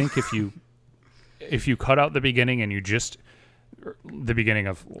 And I think if you cut out the beginning and you just the beginning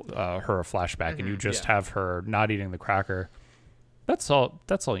of her a flashback and you just have her not eating the cracker, that's all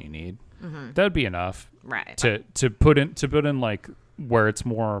you need. That'd be enough, right? To put in like where it's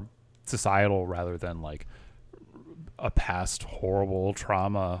more societal rather than like a past horrible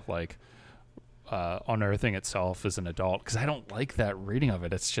trauma, like unearthing itself as an adult. Because I don't like that reading of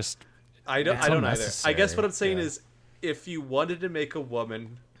it. It's just I don't either. I guess what I'm saying is, if you wanted to make a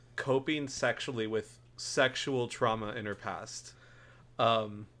woman coping sexually with sexual trauma in her past,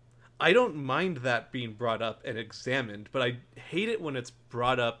 I don't mind that being brought up and examined, but I hate it when it's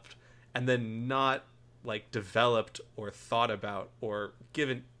brought up and then not like developed or thought about or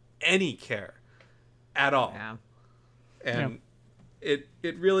given any care at all. Yeah. And it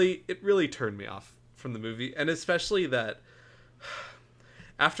really turned me off from the movie, and especially that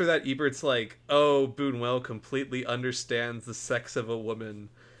after that Ebert's like, oh, Bunel completely understands the sex of a woman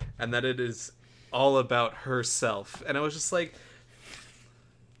and that it is all about herself. And I was just like,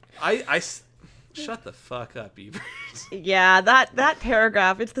 I shut the fuck up, Ebert. Yeah, that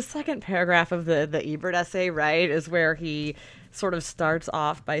paragraph, it's the second paragraph of the Ebert essay, right, is where he sort of starts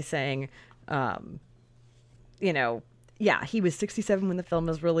off by saying, he was 67 when the film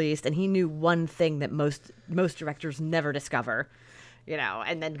was released, and he knew one thing that most directors never discover,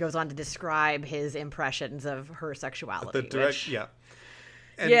 and then goes on to describe his impressions of her sexuality.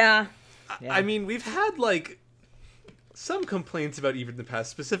 Yeah. I mean, we've had, like, some complaints about Ebert in the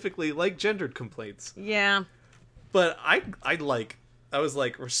past, specifically, like, gendered complaints. Yeah. But I was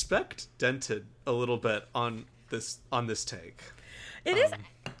like, respect dented a little bit on this take. It is.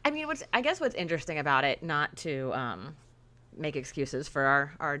 I mean, what's interesting about it, not to make excuses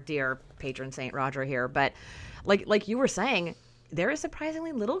for our dear patron saint Roger here, but like you were saying, there is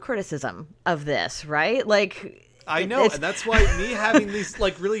surprisingly little criticism of this, right? Like, I know, and that's why me having these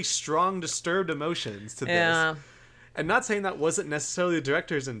like really strong, disturbed emotions to this, and not saying that wasn't necessarily the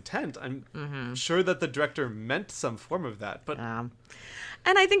director's intent. I'm sure that the director meant some form of that, but and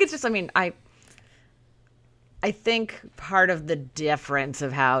I think it's just, I think part of the difference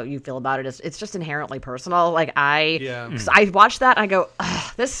of how you feel about it is it's just inherently personal. Like I watch that and I go,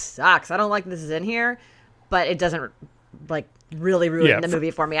 this sucks. I don't like this is in here, but it doesn't like really ruin the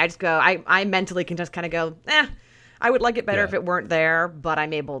movie for me. I just go, I mentally can just kind of go, I would like it better if it weren't there, but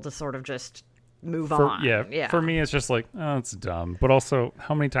I'm able to sort of just move on. Yeah. For me, it's just like, oh, it's dumb. But also,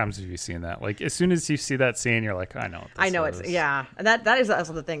 how many times have you seen that? Like, as soon as you see that scene, you're like, I know what this is. And that is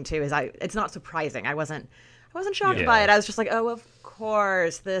also the thing too, is it's not surprising. I wasn't shocked by it. I was just like, oh, of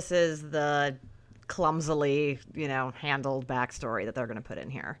course, this is the clumsily, handled backstory that they're going to put in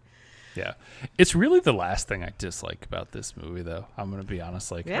here. Yeah. It's really the last thing I dislike about this movie, though. I'm going to be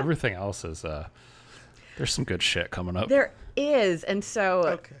honest. Like, everything else is, there's some good shit coming up. There is. And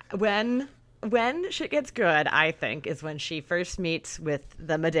so when shit gets good, I think, is when she first meets with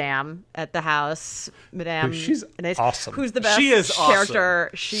the Madame at the house. Madame, she's awesome. Who's the best character?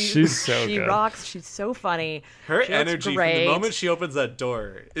 Awesome. She's so good. She rocks. She's so funny. Her energy from the moment she opens that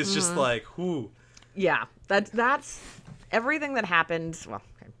door is just like, whoo. Yeah, that's everything that happens. Well,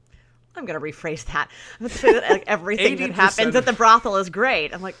 I'm going to rephrase that. I'm going to say that like, everything that happens at the brothel is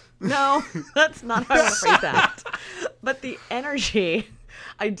great. I'm like, no, that's not how I want to phrase that. But the energy,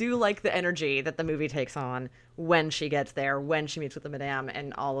 I do like the energy that the movie takes on when she gets there, when she meets with the Madame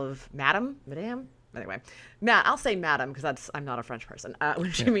and all of Madame? Anyway, I'll say Madame because I'm not a French person.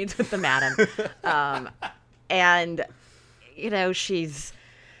 When she meets with the Madame. And,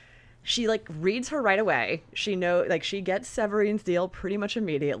 she like reads her right away. She she gets Severine's deal pretty much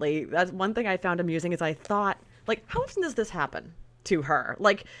immediately. That's one thing I found amusing is I thought, like, how often does this happen to her?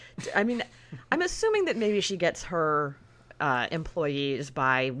 Like, I mean, I'm assuming that maybe she gets her employees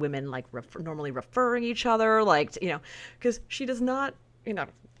by women like normally referring each other, like, because she does not,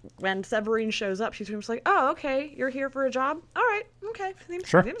 when Severine shows up, she's just like, oh, okay, you're here for a job? All right, okay,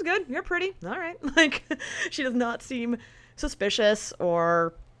 seems good. You're pretty. All right. Like, she does not seem suspicious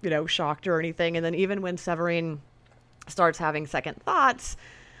or shocked or anything. And then even when Severine starts having second thoughts,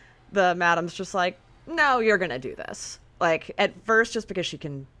 the Madame's just like, no, you're gonna do this. Like, at first just because she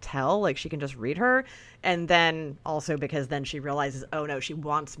can tell, like she can just read her, and then also because then she realizes, oh no, she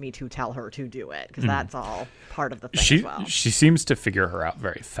wants me to tell her to do it, because that's all part of the thing as well. She seems to figure her out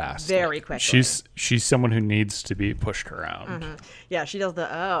very fast. Very quickly. She's someone who needs to be pushed around. Mm-hmm. Yeah, she does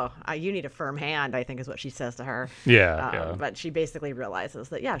you need a firm hand, I think is what she says to her. Yeah. But she basically realizes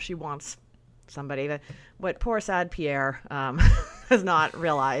that, she wants somebody that, what poor sad Pierre has not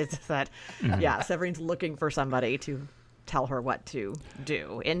realized that, Severine's looking for somebody to tell her what to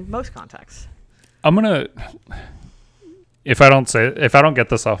do in most contexts. I'm gonna, if I don't get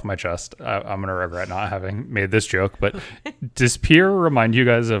this off my chest, I'm gonna regret not having made this joke. But does Pierre remind you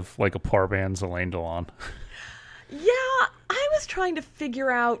guys of like a poor man's Alain Delon? Yeah, I was trying to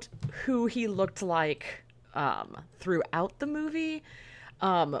figure out who he looked like throughout the movie.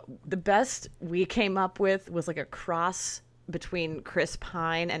 The best we came up with was like a cross between Chris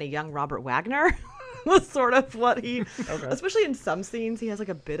Pine and a young Robert Wagner. Was sort of what he, especially in some scenes, he has like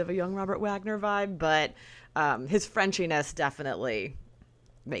a bit of a young Robert Wagner vibe, but his Frenchiness definitely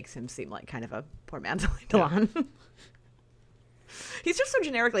makes him seem like kind of a poor man's Alain Delon. He's just so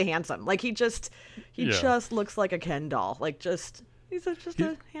generically handsome. Like he just looks like a Ken doll. Like just He's just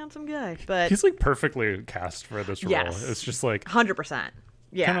a handsome guy. But he's like perfectly cast for this role. Yes. It's just like 100%.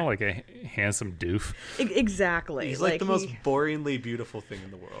 Yeah. kind of like a handsome doof. Exactly. He's like the most boringly beautiful thing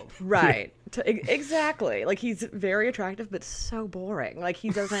in the world. Right. Exactly. Like, he's very attractive, but so boring. Like, he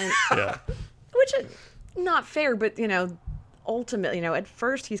doesn't... Yeah. Which is not fair, but, ultimately, at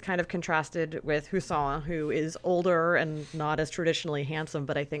first he's kind of contrasted with Husson, who is older and not as traditionally handsome,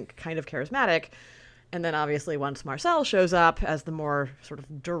 but I think kind of charismatic. And then obviously once Marcel shows up as the more sort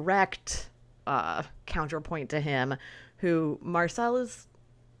of direct counterpoint to him, who Marcel is...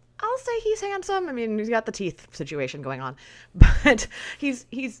 I'll say he's handsome. I mean, he's got the teeth situation going on, but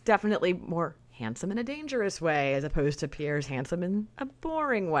he's definitely more handsome in a dangerous way as opposed to Pierre's handsome in a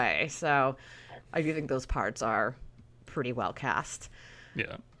boring way. So I do think those parts are pretty well cast.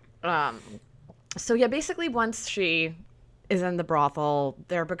 Yeah. So yeah, basically once she is in the brothel,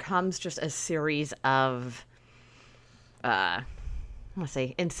 there becomes just a series of I want to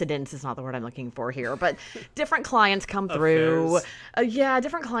say incidents is not the word I'm looking for here, but different clients come through.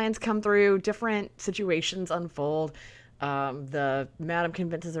 Different clients come through, different situations unfold. The madam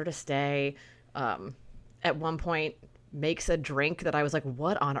convinces her to stay. At one point makes a drink that I was like,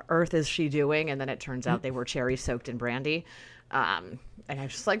 what on earth is she doing? And then it turns out they were cherries soaked in brandy. And I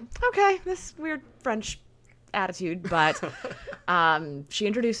was just like, okay, this weird French attitude, but she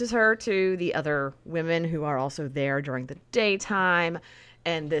introduces her to the other women who are also there during the daytime,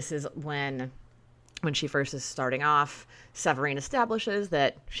 and this is when she first is starting off, Severine establishes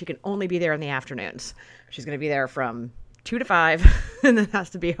that she can only be there in the afternoons. She's going to be there from 2 to 5 and then has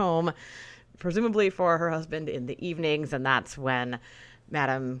to be home presumably for her husband in the evenings, and that's when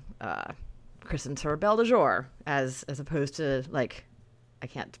Madame christens her Belle de Jour as opposed to, like, I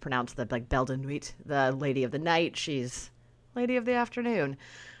can't pronounce the, like, Belle de Nuit, the Lady of the Night. She's Lady of the Afternoon.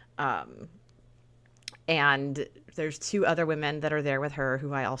 And there's 2 other women that are there with her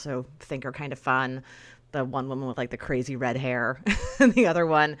who I also think are kind of fun. The one woman with, like, the crazy red hair and the other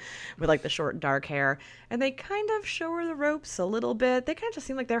one with, like, the short dark hair. And they kind of show her the ropes a little bit. They kind of just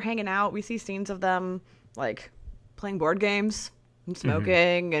seem like they're hanging out. We see scenes of them, like, playing board games and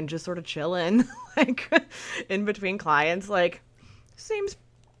smoking and just sort of chilling, like, in between clients. Like,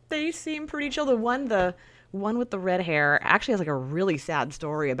 they seem pretty chill. The one with the red hair actually has, like, a really sad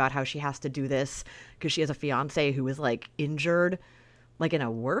story about how she has to do this because she has a fiance who is, like, injured, like, in a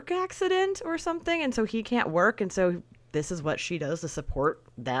work accident or something, and so he can't work, and so this is what she does to support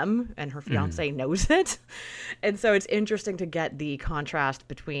them, and her fiance knows it. And so it's interesting to get the contrast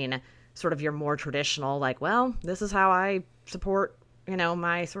between sort of your more traditional, like, well, this is how I support,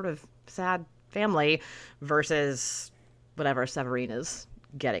 my sort of sad family, versus whatever Severine is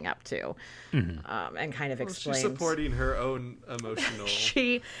getting up to, and kind of explains. She's supporting her own emotional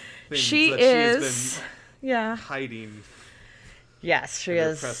she things she that is she has been hiding. Yes, she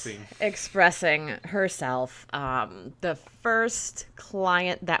is expressing herself. The first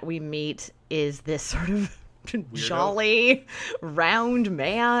client that we meet is this sort of jolly, round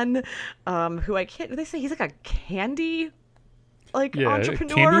man, who they say he's like a candy,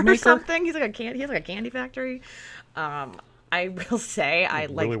 entrepreneur or something. He's like he has like a candy factory. I will say I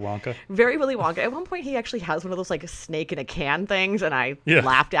like Willy Wonka. Very Willy Wonka. At one point, he actually has one of those, like, snake in a can things, and I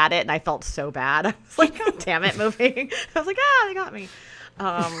laughed at it, and I felt so bad. I was like, God damn it, movie. I was like, they got me.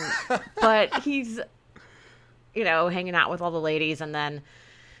 But he's, hanging out with all the ladies, and then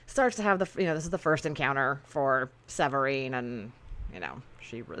starts to have this is the first encounter for Severine, and,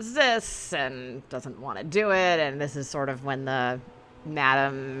 she resists and doesn't want to do it, and this is sort of when the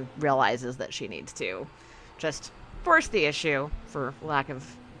madam realizes that she needs to just force the issue, for lack of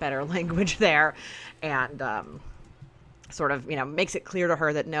better language there, and sort of makes it clear to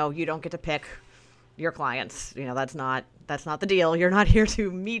her that no, you don't get to pick your clients. That's not the deal. You're not here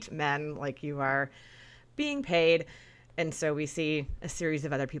to meet men, like, you are being paid. And so we see a series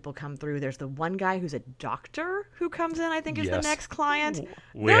of other people come through. There's the one guy who's a doctor who comes in, I think is the next client.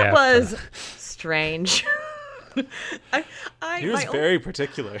 That was strange. He was very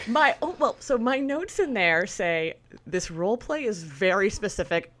particular. So my notes in there say this role play is very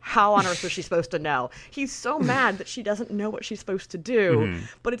specific. How on earth was she supposed to know? He's so mad that she doesn't know what she's supposed to do,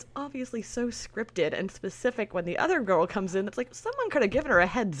 but it's obviously so scripted and specific. When the other girl comes in, it's like someone could have given her a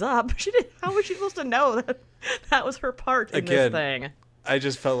heads up. How was she supposed to know that was her part in this thing? I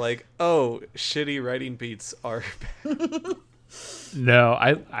just felt like, shitty writing beats are bad. No,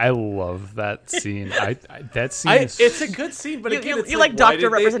 I love that scene. That scene it's a good scene, but again, you like doctor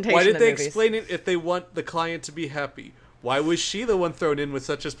representation. Why did they explain it if they want the client to be happy? Why was she the one thrown in with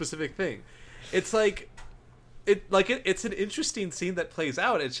such a specific thing? It's like it's an interesting scene that plays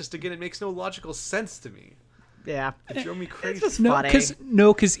out. It's just, again, it makes no logical sense to me. Yeah. It drove me crazy. It's just No, funny.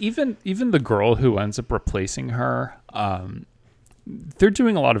 because even the girl who ends up replacing her, they're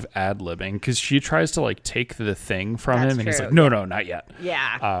doing a lot of ad-libbing because she tries to like take the thing from That's him, and he's true, like, no, not yet.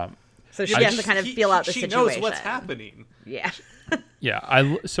 Yeah. So she has to kind of feel out the she situation. knows what's happening. Yeah. Yeah, I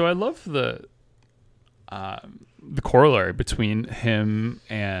love the corollary between him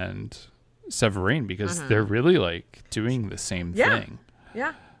and Severine because they're really like doing the same thing.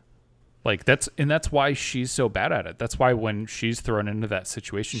 Yeah. Like that's why she's so bad at it. That's why when she's thrown into that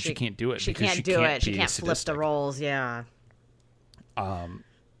situation, she can't do it. She because can't do it. She be can't flip the sadistic. roles. Yeah.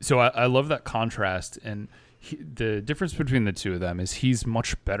 So I love that contrast, and the difference between the two of them is he's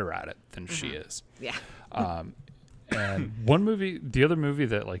much better at it than she is. Yeah. And the other movie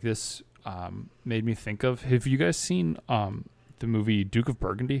that like this made me think of. Have you guys seen the movie Duke of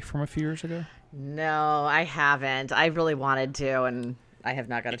Burgundy from a few years ago? No, I haven't. I really wanted to, and I have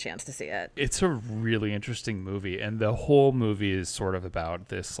not got a chance to see it. It's a really interesting movie, and the whole movie is sort of about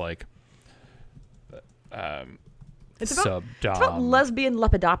this like It's about lesbian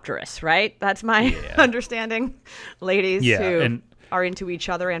lepidopterists, right? That's my understanding. Ladies who are into each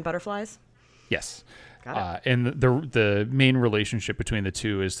other and butterflies. Yes. Got it. And the main relationship between the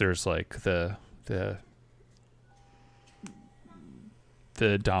two is there's like the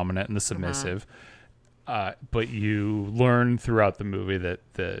dominant and the submissive. But you learn throughout the movie that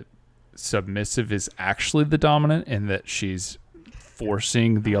the submissive is actually the dominant and that she's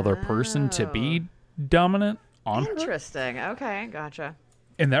forcing the other person to be dominant on her. Interesting. Okay, gotcha.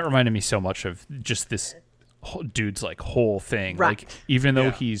 And that reminded me so much of just this dude's like whole thing. Right. Like even though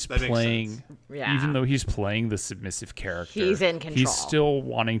he's that makes playing sense. even though he's playing the submissive character, He's in control. He's still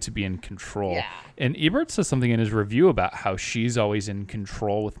wanting to be in control. Yeah. And Ebert says something in his review about how she's always in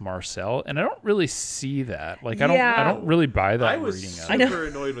control with Marcel, and I don't really see that. Like I don't really buy that I was reading of super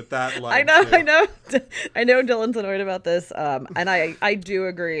annoyed with that line. I know. too. I know Dylan's annoyed about this, and I do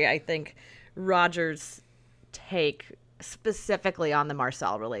agree. I think Roger's take specifically on the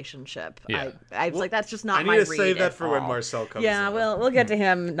Marcel relationship. Yeah. I was like, that's just not I my need to read save that at for when all. Marcel comes. Yeah, on. we'll get to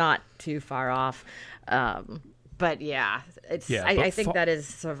him not too far off. But yeah, it's. Yeah, I but think that is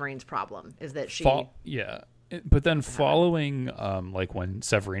Severine's problem is that she. But then following, like when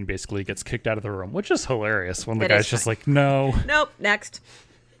Severine basically gets kicked out of the room, which is hilarious when the It guy's is just funny. like, no. Nope. Next.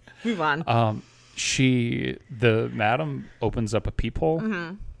 Move on. The madam opens up a peephole,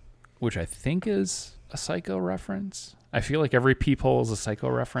 which I think is a Psycho reference. I feel like every peephole is a Psycho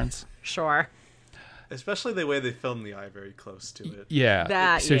reference. Sure. Especially the way they film the eye very close to it. Yeah.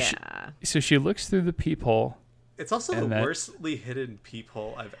 Yeah. So she looks through the peephole. It's also the worstly hidden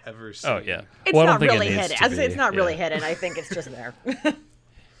peephole I've ever seen. Oh yeah. It's Well, I not don't think really it needs hidden. to I was gonna say be. it's not really Yeah. hidden. I think it's just there.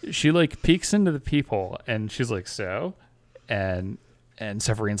 She like peeks into the peephole and she's like, so, and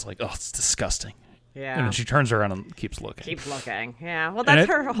Severine's like, oh, it's disgusting. Yeah. And then she turns around and keeps looking. Keeps looking. Yeah. Well, that's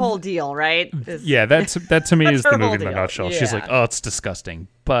her whole deal, right? Yeah, that to me is her the movie whole in a deal. nutshell. She's Yeah. like, oh, it's disgusting,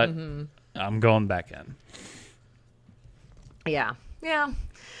 but I'm going back in. Yeah. Yeah.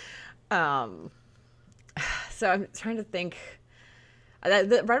 So I'm trying to think.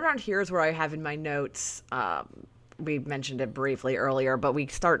 Right around here is where I have in my notes. We mentioned it briefly earlier, but we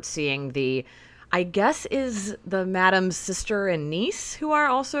start seeing I guess is the madam's sister and niece who are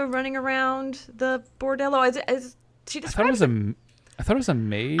also running around the bordello. As she I thought it describes was a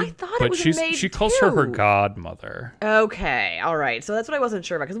maid. I thought it but was a maid, she calls her too. godmother. Okay, all right. So that's what I wasn't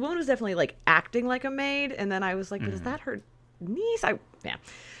sure about because the woman was definitely like acting like a maid, and then I was like, but is that her niece? Yeah.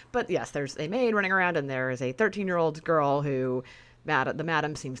 But yes, there's a maid running around, and there is a 13-year-old girl who the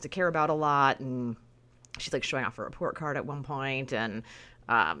madam seems to care about a lot, and she's like showing off her report card at one point, and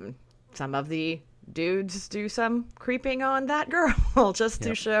some of the dudes do some creeping on that girl just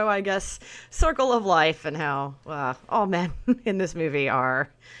to show, I guess, circle of life and how all men in this movie are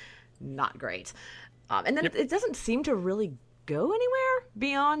not great. And then it doesn't seem to really go anywhere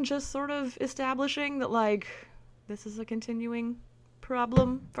beyond just sort of establishing that, like, this is a continuing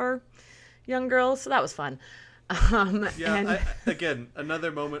problem for young girls. So that was fun. Again,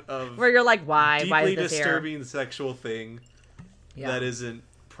 another moment of where you're like, why deeply is this disturbing sexual thing here? that isn't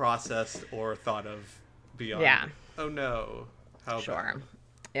processed or thought of beyond. Yeah. Oh no. How Sure. bad.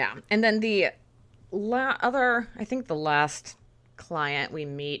 Yeah. And then the I think the last client we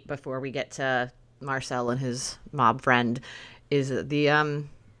meet before we get to Marcel and his mob friend is the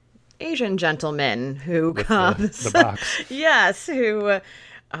Asian gentleman who comes. The box. Yes, who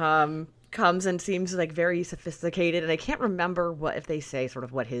comes and seems like very sophisticated. And I can't remember if they say sort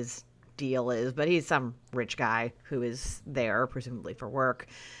of what his deal is, but he's some rich guy who is there presumably for work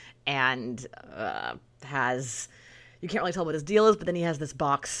and you can't really tell what his deal is, but then he has this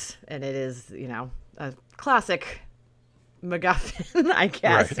box and it is, a classic MacGuffin, I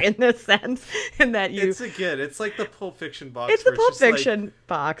guess, in this sense, in that it's like the Pulp Fiction box. It's the Pulp Fiction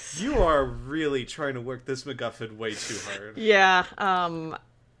box. You are really trying to work this MacGuffin way too hard. Yeah.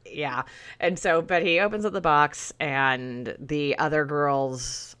 Yeah. And so, but he opens up the box, and the other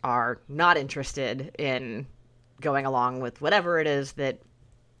girls are not interested in going along with whatever it is that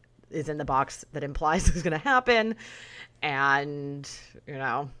is in the box that implies is going to happen. And,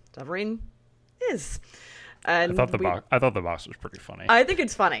 Severine is. And I thought the box was pretty funny. I think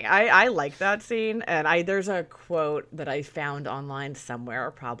it's funny. I like that scene, and there's a quote that I found online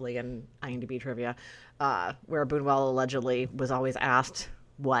somewhere, probably in IMDb trivia, where Bunel allegedly was always asked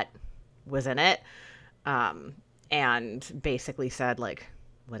what was in it, and basically said, like,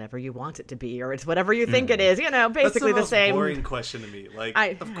 whatever you want it to be, or it's whatever you think it is. Basically That's the same. Boring question to me. Like,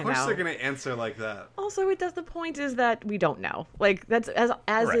 of course they're gonna answer like that. Also, the point is that we don't know. Like, that's as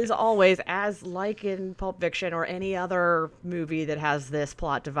right. is always, as like in Pulp Fiction or any other movie that has this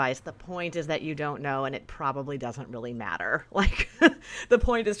plot device. The point is that you don't know, and it probably doesn't really matter. Like, the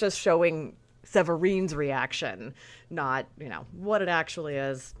point is just showing Severine's reaction, not what it actually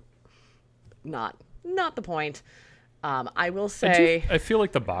is. Not the point. I will say, I feel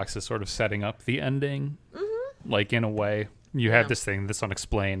like the box is sort of setting up the ending, like in a way. You have this thing that's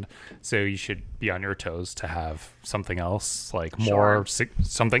unexplained, so you should be on your toes to have something else, like more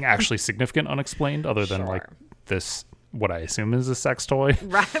something actually significant unexplained, other than like this, what I assume is a sex toy.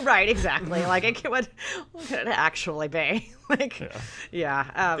 Right, exactly. Like, what could it actually be? Like,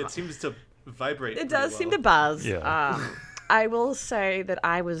 yeah. It seems to vibrate. It does seem to buzz. Yeah. I will say that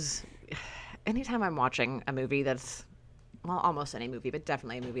anytime I'm watching a movie that's, well, almost any movie, but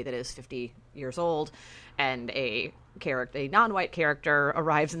definitely a movie that is 50 years old, and a non-white character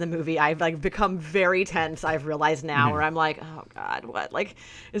arrives in the movie, I've become very tense. I've realized now, where I'm like, oh God, what? Like,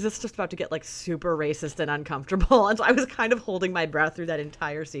 is this just about to get super racist and uncomfortable? And so I was kind of holding my breath through that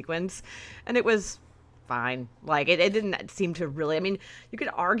entire sequence, and it was fine. Like, it didn't seem to really. I mean, you could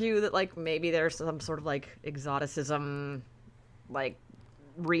argue that maybe there's some sort of exoticism,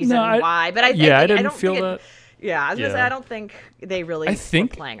 reason why, but I didn't feel that. Yeah, I was gonna say, I don't think they really were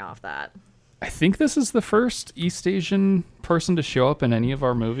playing off that. I think this is the first East Asian person to show up in any of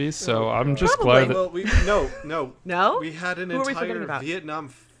our movies, so I'm just glad that... Well, No? We had an entire Vietnam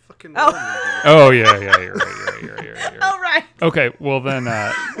fucking war movie. Oh, yeah, you're right. Oh, right. Okay, well then,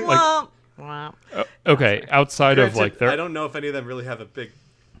 okay, outside of I don't know if any of them really have a big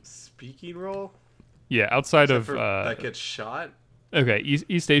speaking role. Yeah, outside of... that gets shot. Okay,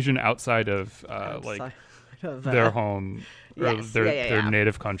 East Asian outside of their home, or their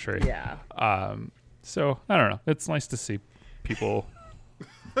native country. Yeah. So I don't know. It's nice to see people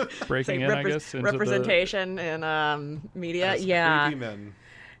breaking in. I guess into representation in media. As yeah. creepy men.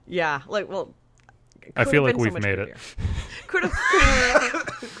 Yeah. I feel like we've made it. Could have.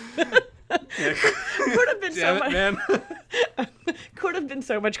 Could have been so much. Man. Could have been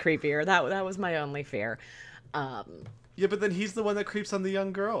so much creepier. That was my only fear. Yeah, but then he's the one that creeps on the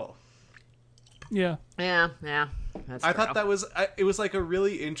young girl. Yeah. Yeah. I thought that was it was a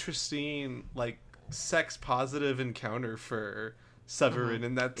really interesting sex positive encounter for Severin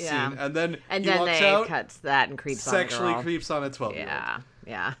in that scene, and then he walks they out, cuts that and creeps sexually on a girl. creeps on a 12-year-old.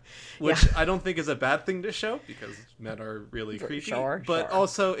 Yeah. Which I don't think is a bad thing to show, because men are really creepy. But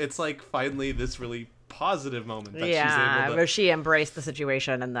also it's finally this really positive moment that she's able to... where she embraced the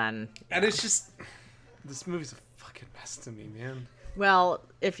situation, and then... And it's just... This movie's a fucking mess to me, man. Well,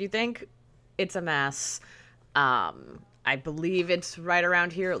 if you think it's a mess, I believe it's right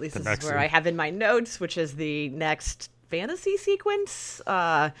around here. At least this is where I have in my notes, which is the next fantasy sequence,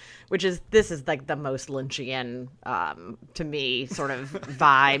 this is the most Lynchian, to me, sort of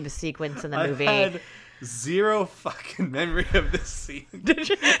vibe sequence in the movie. I had zero fucking memory of this scene. Did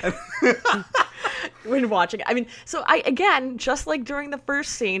you? When watching it. I mean, so again, just like during the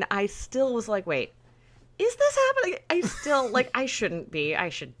first scene, I still was like, wait, is this happening? I still, I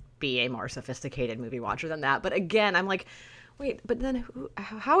should be a more sophisticated movie watcher than that. But again, I'm like, wait, but then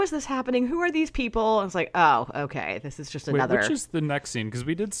how is this happening? Who are these people? And it's like, oh, okay, this is just another... Which is the next scene? Because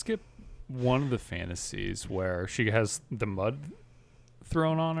we did skip one of the fantasies where she has the mud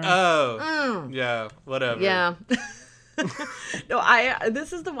thrown on her. Oh, yeah, whatever. Yeah. No,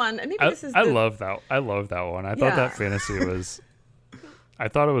 this is the one, and maybe this is I love that one. I thought that fantasy was... I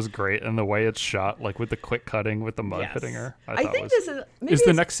thought it was great, and the way it's shot, with the quick cutting with the mud hitting her. I think this is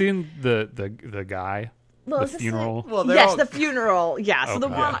the next scene the guy, the funeral. The funeral. Yeah, so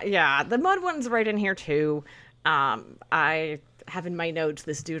the mud one's right in here too. I have in my notes,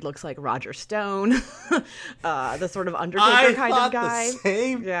 this dude looks like Roger Stone, the sort of Undertaker kind of guy. The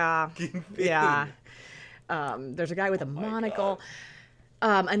same thing. There's a guy with a monocle.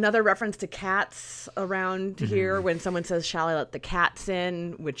 Another reference to cats around here when someone says, "Shall I let the cats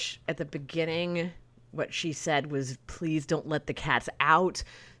in?" Which at the beginning, what she said was, "Please don't let the cats out."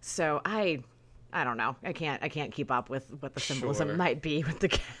 So I don't know. I can't keep up with what the symbolism might be with the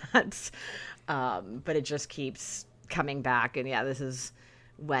cats. But it just keeps coming back. And yeah, this is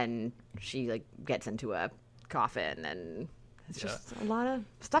when she like gets into a coffin, and it's just a lot of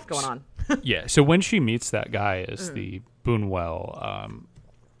stuff going on. Yeah. So when she meets that guy as the Bunel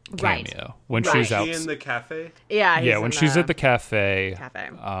cameo, when she's out in the cafe. Yeah. When she's at the cafe. Cafe.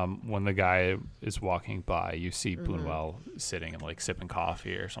 When the guy is walking by, you see Bunel sitting and like sipping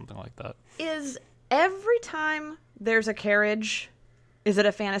coffee or something like that. Is every time there's a carriage, is it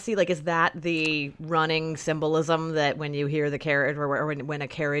a fantasy? Like, is that the running symbolism that when you hear the carriage or when a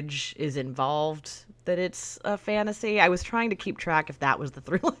carriage is involved, that it's a fantasy? I was trying to keep track if that was the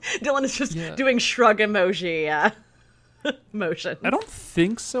thrill. Dylan is just doing shrug emoji motion. I don't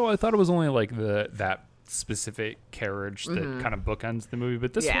think so. I thought it was only like that specific carriage that kind of bookends the movie.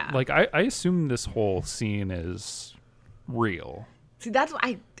 But this one, like, I assume this whole scene is real. See, that's what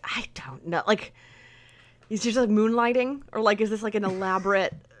I don't know. Like, is she just like moonlighting, or like is this like an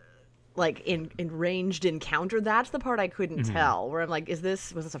elaborate, like arranged encounter? That's the part I couldn't tell. Where I'm like, was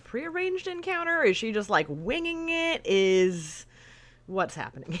this a prearranged encounter? Or is she just like winging it? Is what's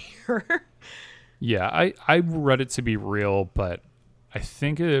happening here? Yeah, I read it to be real, but I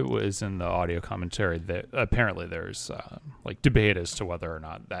think it was in the audio commentary that apparently there's like debate as to whether or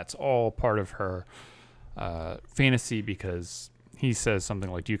not that's all part of her fantasy, because he says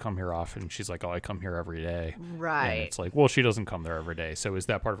something like, "Do you come here often?" She's like, "Oh, I come here every day." Right. And it's like, well, she doesn't come there every day. So is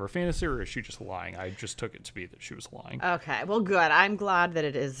that part of her fantasy, or is she just lying? I just took it to be that she was lying. Okay. Well, good. I'm glad that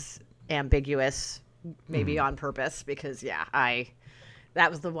it is ambiguous, maybe on purpose, because that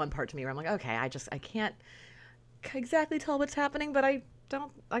was the one part to me where I'm like, okay, I can't exactly tell what's happening, but I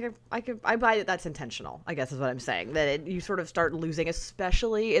buy that that's intentional, I guess is what I'm saying. That you sort of start losing,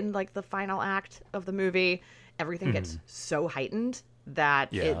 especially in like the final act of the movie. Everything gets so heightened that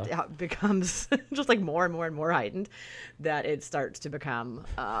it becomes just like more and more and more heightened, that it starts to become,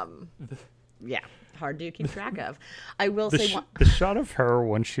 hard to keep track of. I will say the shot of her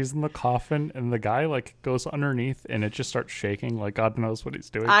when she's in the coffin and the guy like goes underneath and it just starts shaking, like God knows what he's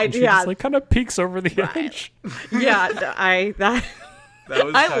doing. And she just like kind of peeks over the edge. Yeah, I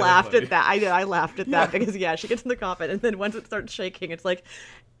laughed funny. at that. I laughed at that because she gets in the coffin, and then once it starts shaking, it's like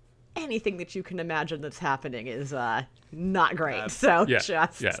anything that you can imagine that's happening is not great. So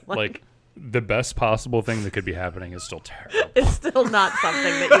like the best possible thing that could be happening is still terrible. It's still not something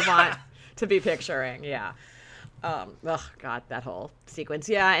that you want to be picturing. Oh God, that whole sequence.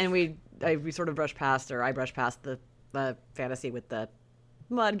 And we sort of brushed past, or I brushed past the fantasy with the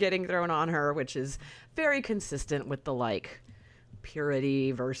mud getting thrown on her, which is very consistent with the like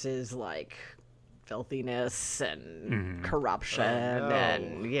purity versus like filthiness and corruption.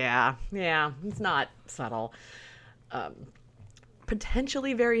 And it's not subtle.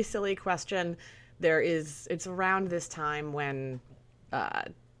 Potentially very silly question. It's around this time when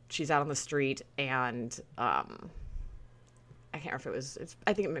she's out on the street, and I can't remember if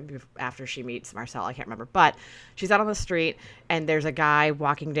I think it might be after she meets Marcel. I can't remember. But she's out on the street, and there's a guy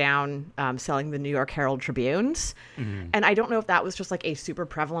walking down selling the New York Herald Tribunes. And I don't know if that was just like a super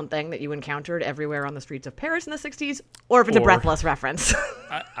prevalent thing that you encountered everywhere on the streets of Paris in the 60s, or if it's a Breathless reference.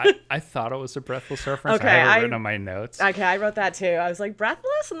 I thought it was a Breathless reference. Okay, I have it written on my notes. Okay, I wrote that too. I was like,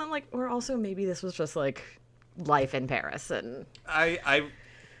 Breathless? And then like, or also maybe this was just like life in Paris. And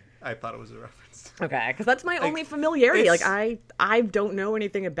I thought it was a reference. Okay, because that's my only familiarity. Like, I don't know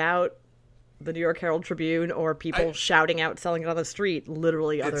anything about the New York Herald Tribune or people shouting out, selling it on the street,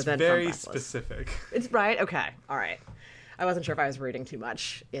 literally, other than from very Breathless. Specific. It's right? Okay, all right. I wasn't sure if I was reading too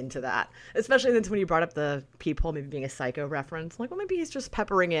much into that. Especially when you brought up the peephole maybe being a Psycho reference. Like, well, maybe he's just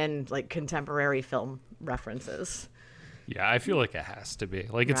peppering in, like, contemporary film references. Yeah, I feel like it has to be.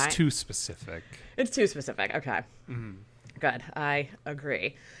 Like, it's too specific. It's too specific. Okay. Good. I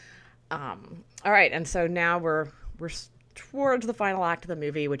agree. All right, and so now we're towards the final act of the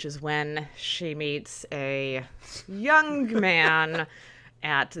movie, which is when she meets a young man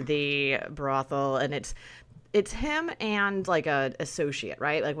at the brothel, and it's him and like a associate,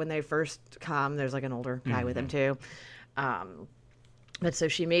 right? Like when they first come, there's like an older guy with him too. But so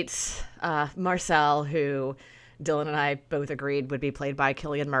she meets Marcel, who Dylan and I both agreed would be played by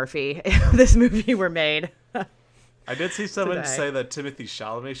Cillian Murphy if this movie were made. I did see someone say that Timothée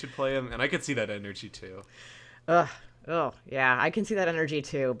Chalamet should play him, and I could see that energy too. Oh, yeah, I can see that energy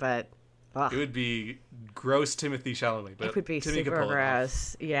too, but It would be gross Timothy Chalamet, but it would be Timmy super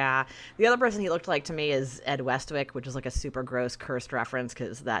gross. Yeah. The other person he looked like to me is Ed Westwick, which is like a super gross cursed reference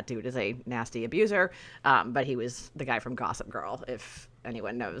because that dude is a nasty abuser. But he was the guy from Gossip Girl, if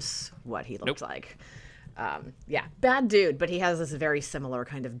anyone knows what he looked like. Yeah, bad dude, but he has this very similar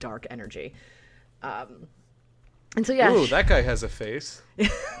kind of dark energy. And so, yeah. Ooh, that guy has a face.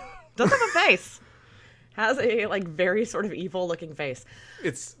 Does have a face. Has a like very sort of evil looking face.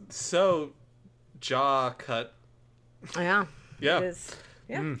 It's so jaw cut. Yeah. Yeah. It is.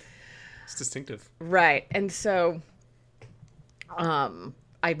 Yeah. It's distinctive. Right. And so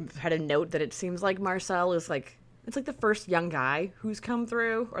I had a note that it seems like Marcel is like, it's like the first young guy who's come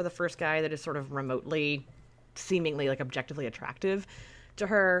through, or the first guy that is sort of remotely, seemingly like objectively attractive to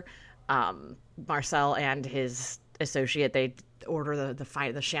her. Marcel and his associate, they order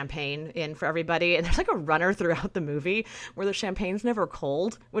the champagne in for everybody, and there's like a runner throughout the movie where the champagne's never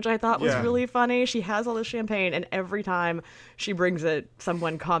cold, which I thought was really funny. She has all the champagne, and every time she brings it,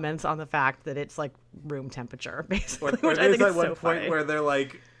 someone comments on the fact that it's like room temperature, basically. Or which I there's think that is one so point funny. where they're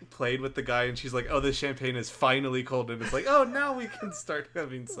like played with the guy, and she's like, "Oh, the champagne is finally cold," and it's like, "Oh, now we can start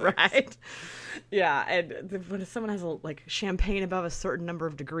having sex." Right. Yeah, and when someone has like champagne above a certain number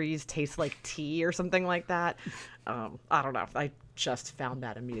of degrees tastes like tea or something like that, I don't know. I just found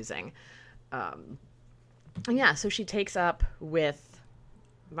that amusing. And yeah, so she takes up with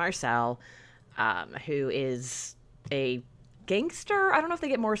Marcel, who is a gangster. I don't know if they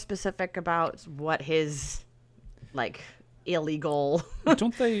get more specific about what his like illegal.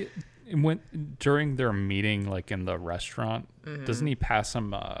 Don't they? During their meeting, like in the restaurant, doesn't he pass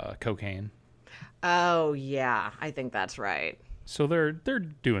some cocaine? Oh yeah, I think that's right. So they're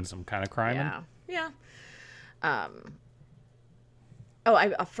doing some kind of crime. Yeah. Oh,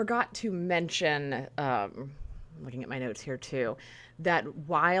 I forgot to mention, I'm looking at my notes here too, that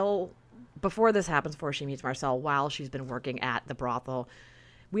before this happens, before she meets Marcel, while she's been working at the brothel,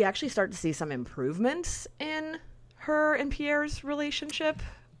 we actually start to see some improvements in her and Pierre's relationship.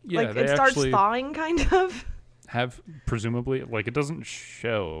 Yeah, like it starts thawing, kind of. Have presumably, like, it doesn't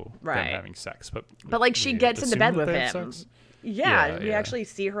show them having sex, but like she gets into bed with him. Yeah, we yeah. actually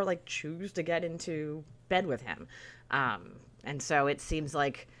see her like choose to get into bed with him. And so it seems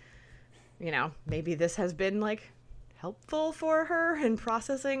like, maybe this has been like helpful for her in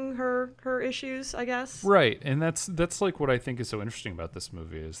processing her issues, I guess. Right. And that's like what I think is so interesting about this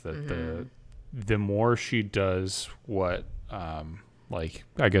movie is that the more she does what, like,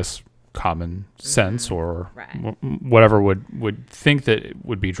 I guess common sense or whatever would think that it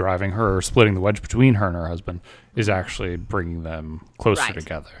would be driving her or splitting the wedge between her and her husband is actually bringing them closer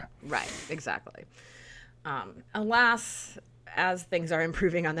together. Right, exactly. Alas, as things are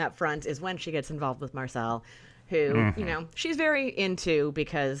improving on that front is when she gets involved with Marcel, who, she's very into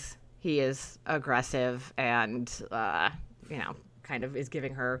because he is aggressive and, kind of is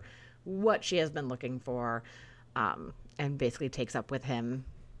giving her what she has been looking for, and basically takes up with him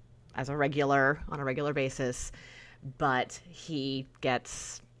on a regular basis, but he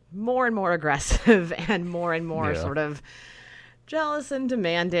gets more and more aggressive and more sort of jealous and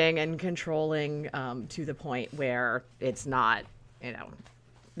demanding and controlling, to the point where it's not,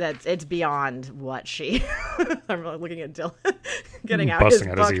 that it's beyond what she. I'm really looking at Dylan getting out his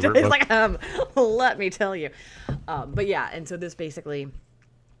book. He's like, let me tell you. But yeah, and so this basically,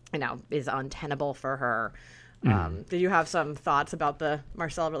 is untenable for her. Did you have some thoughts about the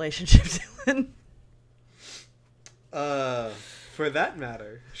Marcel relationship, Dylan? For that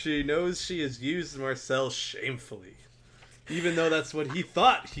matter, she knows she has used Marcel shamefully, even though that's what he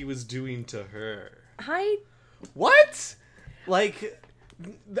thought he was doing to her. What? Like,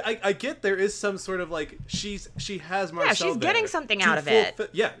 I get there is some sort of like she has Marcel. Yeah, she's getting something out of it.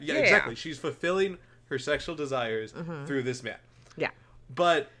 Yeah, exactly. She's fulfilling her sexual desires through this man. Yeah,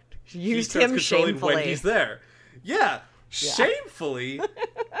 but she used him shamefully when he's there. Yeah, shamefully.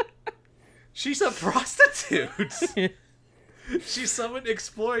 She's a prostitute. She's someone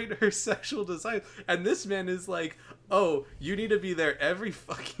exploring her sexual desires, and this man is like, "Oh, you need to be there every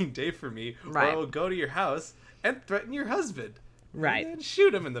fucking day for me, or I will go to your house and threaten your husband." Right. And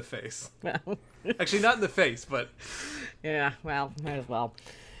shoot him in the face. Well, actually, not in the face, but yeah. Well, might as well.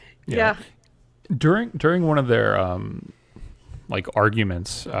 Yeah. During one of their like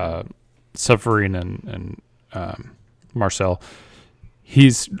arguments, Severine and Marcel,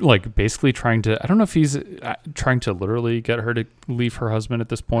 he's like basically trying to. I don't know if he's trying to literally get her to leave her husband at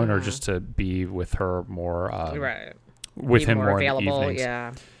this point, or just to be with her more. With him more available, in the evenings.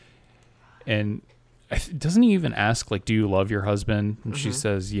 Yeah. And doesn't he even ask, like, do you love your husband? And she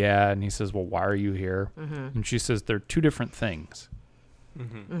says, yeah. And he says, well, why are you here? And she says, they're two different things.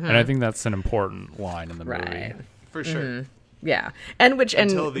 And I think that's an important line in the movie. For sure. Yeah,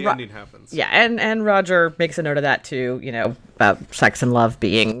 until the ending happens. Yeah, and Roger makes a note of that too. You know, about sex and love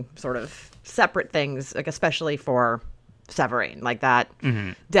being sort of separate things, like especially for Severine, like that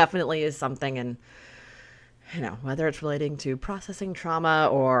definitely is something. And you know, whether it's relating to processing trauma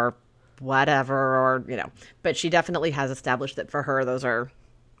or whatever, or you know, but she definitely has established that for her, those are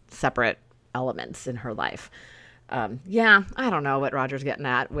separate elements in her life. Yeah, I don't know what Roger's getting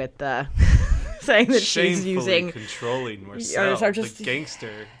at with saying that she's using controlling Marcel, or just, the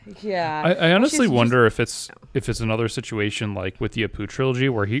gangster. Yeah, I honestly wonder if it's another situation like with the Apu trilogy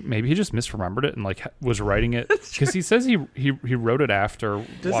where he just misremembered it and like was writing it because he says he wrote it after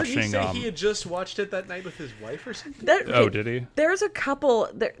watching. Doesn't he say he had just watched it that night with his wife or something? Did he? There's a couple.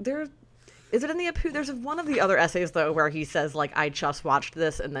 There. Is it in the Apu? There's one of the other essays, though, where he says, like, I just watched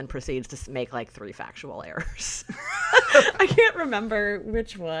this and then proceeds to make, like, 3 factual errors. I can't remember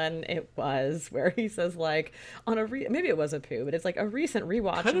which one it was, where he says, like, on maybe it was Apu, but it's, like, a recent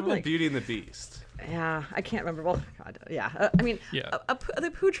rewatch. Could have been like, Beauty and the Beast. Yeah, I can't remember. Well, God, yeah. I mean, the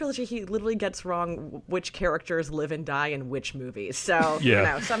Apu trilogy, he literally gets wrong which characters live and die in which movies. So, you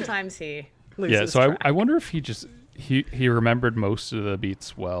know, sometimes he loses track. I wonder if he just... He remembered most of the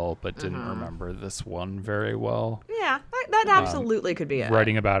beats well, but didn't remember this one very well. Yeah, that absolutely could be it.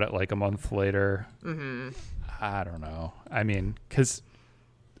 Writing about it like a month later. I don't know. I mean, because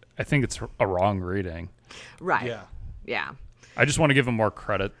I think it's a wrong reading. Right. Yeah. I just want to give him more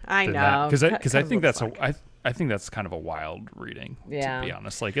credit. I know. Because I think that's I think that's kind of a wild reading, to be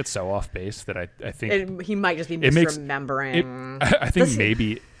honest. Like, it's so off base that I think... he might just be misremembering. I think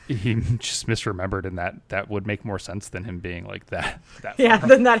maybe... he just misremembered, and that would make more sense than him being like that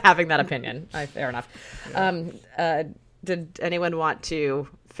than not having that opinion. Fair enough. Did anyone want to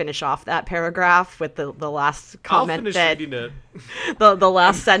finish off that paragraph with the last comment? I'll finish reading it. The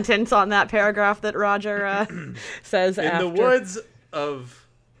last sentence on that paragraph that Roger says in after. The woods of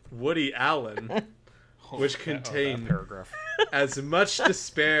Woody Allen, which contain as much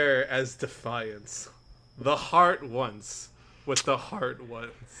despair as defiance. The heart wants what the heart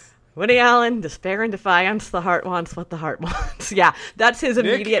wants. Woody Allen, despair and defiance, the heart wants what the heart wants. Yeah, that's his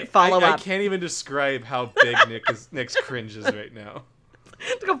immediate follow-up. I can't even describe how big Nick's cringe is right now.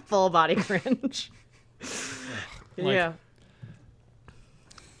 It's like a full body cringe. Yeah.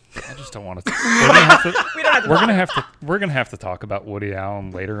 I just don't want to. We're gonna have to talk about Woody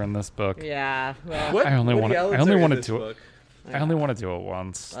Allen later in this book. Yeah. Well, I only want to do it. I only want to do it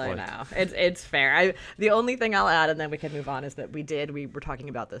once. I know. It's fair. The only thing I'll add, and then we can move on, is that we were talking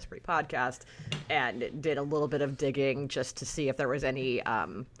about this pre-podcast and did a little bit of digging just to see if there was any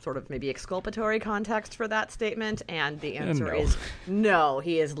sort of maybe exculpatory context for that statement, and the answer is no.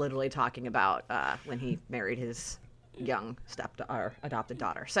 He is literally talking about when he married his young adopted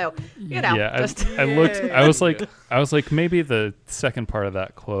daughter. So, you know. Yeah, I looked. I was like, maybe the second part of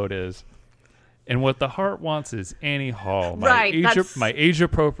that quote is, and what the heart wants is Annie Hall, my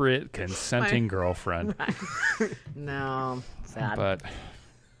age-appropriate consenting girlfriend. Right. No, sad. But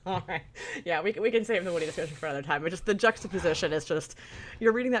all right, yeah, we can save the Woody discussion for another time. But just the juxtaposition is just,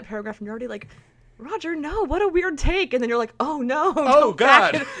 you're reading that paragraph and you're already like, Roger, no, what a weird take, and then you're like, oh no,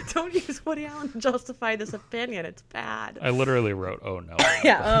 God, don't use Woody Allen to justify this opinion. It's bad. I literally wrote, oh no.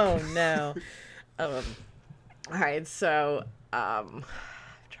 Yeah, oh no. All right, so trying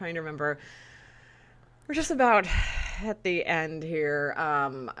to remember. We're just about at the end here.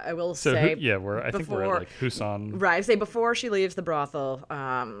 I will say. I think we're at like Husan. Right. Say before she leaves the brothel,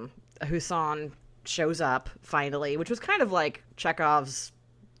 Husan shows up finally, which was kind of like Chekhov's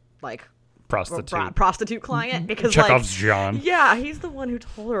like prostitute client, because Chekhov's John. Yeah, he's the one who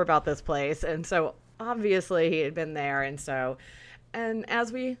told her about this place, and so obviously he had been there, and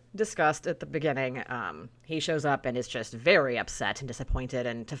as we discussed at the beginning, he shows up and is just very upset and disappointed,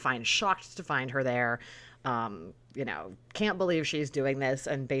 and shocked to find her there. Can't believe she's doing this,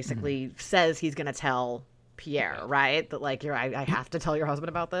 and basically says he's going to tell Pierre, right? That like, I have to tell your husband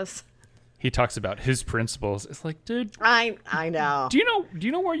about this. He talks about his principles. It's like, dude, I know. Do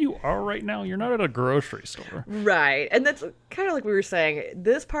you know where you are right now? You're not at a grocery store. Right. And that's kind of like we were saying.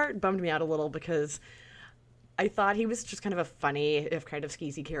 This part bummed me out a little because I thought he was just kind of a funny, if kind of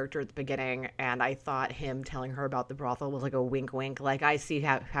skeezy character at the beginning, and I thought him telling her about the brothel was like a wink wink, like, I see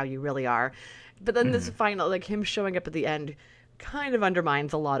how you really are. But then this final, like him showing up at the end, kind of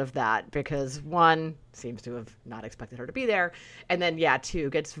undermines a lot of that, because one, seems to have not expected her to be there, and then two,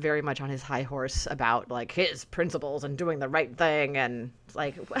 gets very much on his high horse about like his principles and doing the right thing, and it's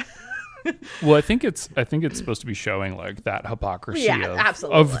like well, I think it's supposed to be showing like that hypocrisy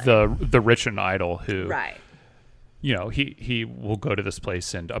absolutely. of the rich and idle who he will go to this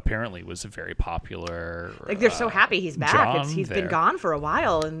place and apparently was a very popular. Like they're so happy he's back. He's there. been gone for a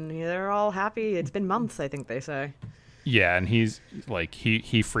while, and they're all happy. It's been months, I think they say. Yeah, and he's like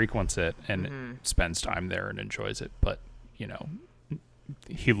he frequents it and spends time there and enjoys it, but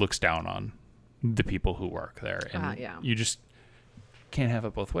he looks down on the people who work there, and you just can't have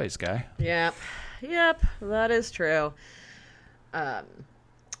it both ways, guy. Yep, that is true.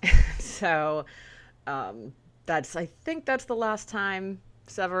 So. I think that's the last time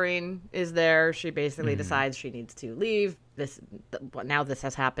Severine is there. She basically decides she needs to leave. Now this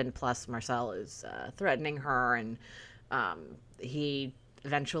has happened. Plus Marcel is threatening her, and he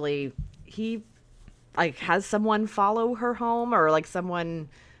eventually has someone follow her home, or like someone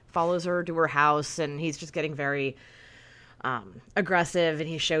follows her to her house, and he's just getting very aggressive. And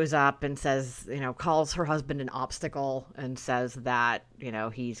he shows up and says, calls her husband an obstacle, and says that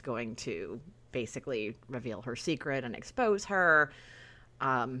he's going to basically reveal her secret and expose her.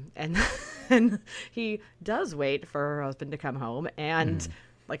 And he does wait for her husband to come home, and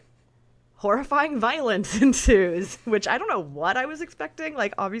like horrifying violence ensues, which I don't know what I was expecting.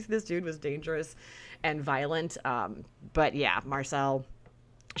 Like obviously this dude was dangerous and violent. But yeah, Marcel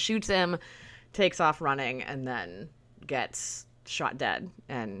shoots him, takes off running, and then gets shot dead,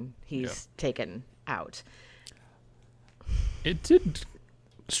 and he's taken out. It did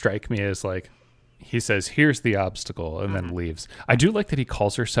strike me as like, he says, here's the obstacle, and then leaves. I do like that he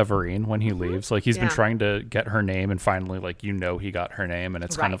calls her Severine when he leaves. Like, he's been trying to get her name, and finally, like, he got her name, and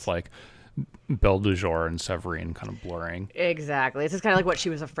it's kind of like Belle de Jour and Severine kind of blurring. Exactly. It's just kind of like what she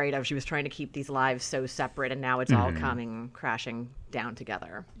was afraid of. She was trying to keep these lives so separate, and now it's all coming crashing down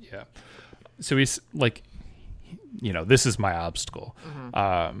together. Yeah. So he's like, this is my obstacle.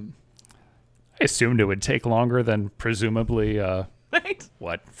 I assumed it would take longer than presumably... Right.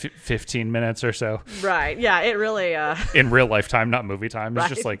 What, 15 minutes or so? Right. Yeah, it really... In real life time, not movie time. It's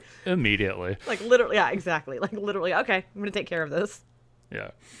just like immediately. Like literally, yeah, exactly. Like literally, okay, I'm going to take care of this.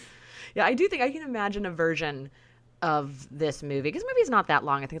 Yeah. Yeah, I do think I can imagine a version of this movie, because the movie's not that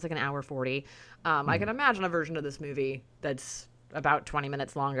long. I think it's like an hour 40. I can imagine a version of this movie that's about 20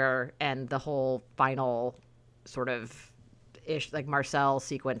 minutes longer, and the whole final sort of like Marcel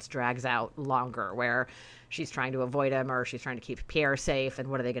sequence drags out longer, where she's trying to avoid him, or she's trying to keep Pierre safe, and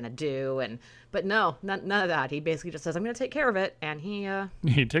what are they going to do? But no, none of that. He basically just says, I'm going to take care of it, and he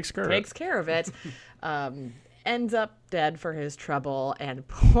takes care of it. Ends up dead for his trouble, and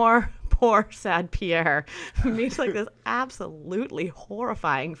poor sad Pierre, who meets like this absolutely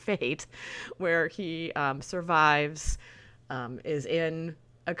horrifying fate, where he survives, is in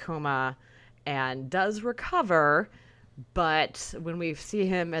a coma, and does recover. But when we see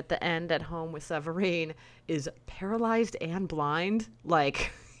him at the end at home with Severine, is paralyzed and blind.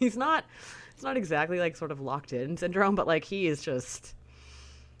 Like, it's not exactly like sort of locked in syndrome, but like he is just,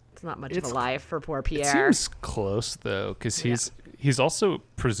 it's not much of a life for poor Pierre. It seems close though, because he's also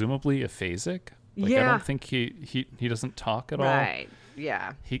presumably aphasic. Like, I don't think he doesn't talk at all. Right.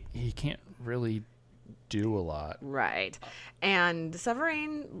 Yeah. He can't really do a lot. Right. And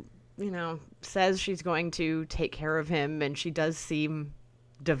Severine, says she's going to take care of him, and she does seem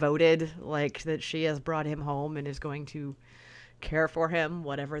devoted, like that she has brought him home and is going to care for him,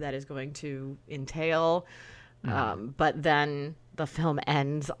 whatever that is going to entail. But then the film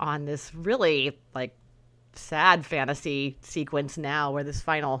ends on this really like sad fantasy sequence now, where this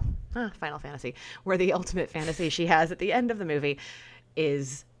final fantasy, where the ultimate fantasy she has at the end of the movie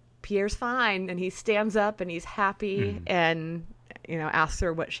is Pierre's fine, and he stands up and he's happy, and asks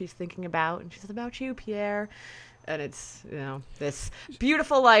her what she's thinking about, and she says, about you, Pierre. And it's, this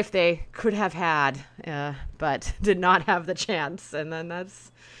beautiful life they could have had, but did not have the chance. And then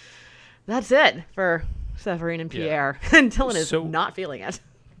that's it for Severine and Pierre. And Dylan is not feeling it.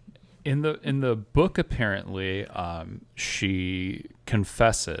 In the book, apparently, she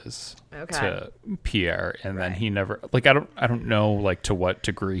confesses to Pierre, and then he never, like, I don't know, like, to what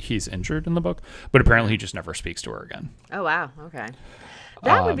degree he's injured in the book, but apparently he just never speaks to her again. Oh wow, okay,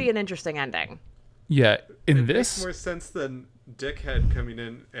 that would be an interesting ending. Yeah, it makes more sense than Dickhead coming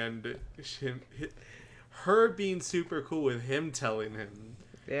in and her being super cool with him telling him,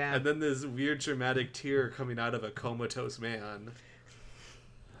 and then this weird dramatic tear coming out of a comatose man.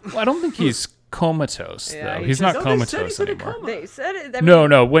 Well, I don't think he's comatose though. He's not comatose anymore. They said it.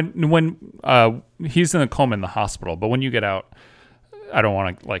 No. When he's in a coma in the hospital, but when you get out, I don't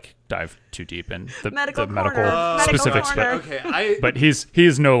want to like dive too deep in the medical specifics, but he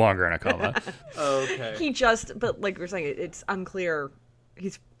is no longer in a coma. Okay. But like we're saying, it's unclear.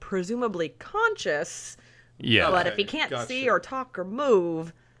 He's presumably conscious. Yeah. But if he can't see or talk or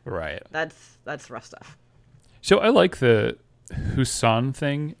move, right, that's rough stuff. So I like the Husan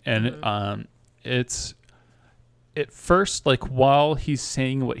thing, and it's at first, like, while he's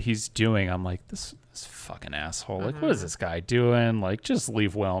saying what he's doing, I'm like, this fucking asshole. Like, what is this guy doing? Like, just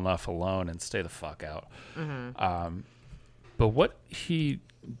leave well enough alone and stay the fuck out. But what he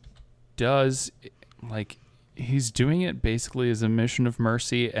does, like, he's doing it basically as a mission of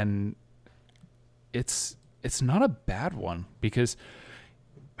mercy, and it's not a bad one, because,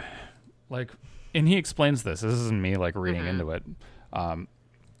 like, and he explains this isn't me, like, reading into it.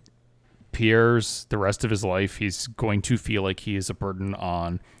 Pierre's, the rest of his life, he's going to feel like he is a burden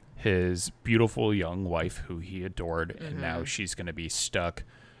on his beautiful young wife who he adored, and now she's going to be stuck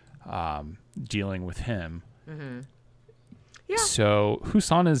dealing with him. Yeah. So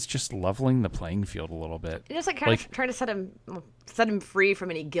Husan is just leveling the playing field a little bit. Just like kind of trying to set him free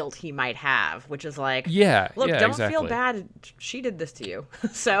from any guilt he might have, which is like, look, don't feel bad. She did this to you,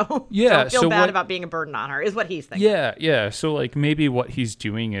 so don't feel bad about being a burden on her. Is what he's thinking. Yeah. So like maybe what he's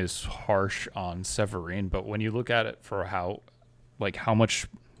doing is harsh on Severine, but when you look at it for how much,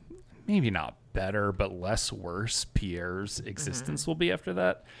 maybe not better, but less worse Pierre's existence will be after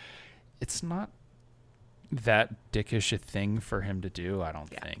that, it's not that dickish a thing for him to do, I don't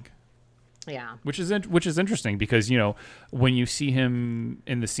think. Yeah. Which is interesting, because, you know, when you see him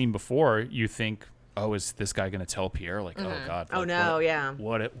in the scene before, you think, oh, is this guy going to tell Pierre? Like, oh God. Oh like, no.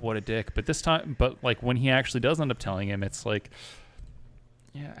 What a dick. But this time, like when he actually does end up telling him, it's like,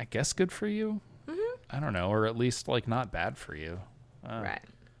 yeah, I guess good for you. I don't know. Or at least like not bad for you. Right.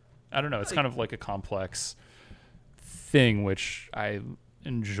 I don't know. It's kind of like a complex thing, which I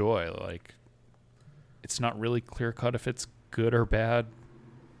enjoy. Like, it's not really clear cut if it's good or bad.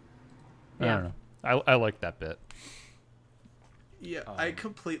 I don't know. I like that bit. Yeah, I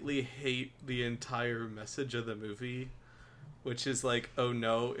completely hate the entire message of the movie, which is like, oh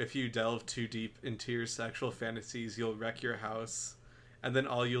no, if you delve too deep into your sexual fantasies, you'll wreck your house, and then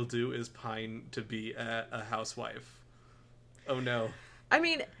all you'll do is pine to be a housewife. Oh no. I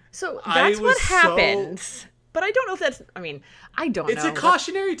mean, so that's what happens. But I don't know if that's. I mean, I don't know. It's a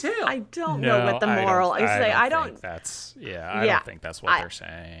cautionary tale. I don't know what the moral is. I don't think that's. I don't think that's what they're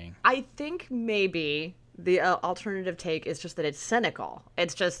saying. I think maybe the alternative take is just that it's cynical.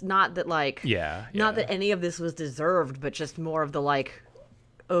 It's just not that not that any of this was deserved, but just more of the like,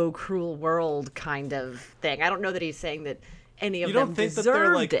 oh, cruel world kind of thing. I don't know that he's saying that any of them deserved it. You don't think that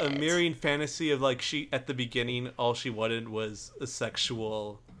they're like a mirroring fantasy of like she at the beginning all she wanted was a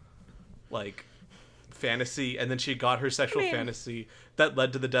sexual, like, fantasy, and then she got her sexual fantasy that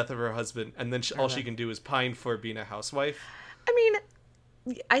led to the death of her husband, and then all she can do is pine for being a housewife. I mean,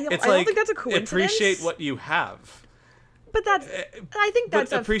 I don't think that's a coincidence. Appreciate what you have, but I think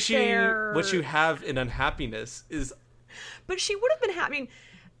that's appreciating what you have in unhappiness is. But she would have been happy. I mean,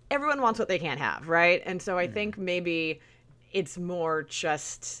 everyone wants what they can't have, right? And so I think maybe it's more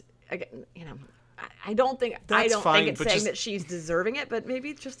just, you know. I don't think it's saying that she's deserving it, but maybe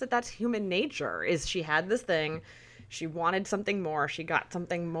it's just that that's human nature. Is she had this thing, she wanted something more, she got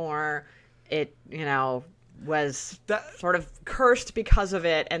something more. It, you know, was sort of cursed because of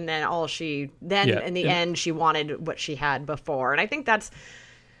it, and then in the end she wanted what she had before. And I think that's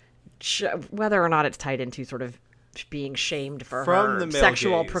whether or not it's tied into sort of being shamed for her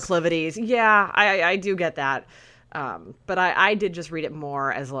sexual proclivities. Yeah, I do get that, but I did just read it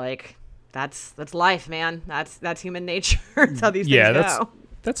more as like, that's life, man. That's human nature. That's how these things go.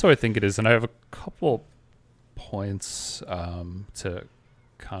 That's how I think it is. And I have a couple points to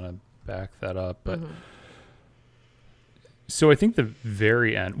kind of back that up. But so I think the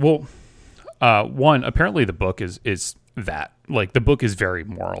very end. Well, one, apparently the book is that, like, the book is very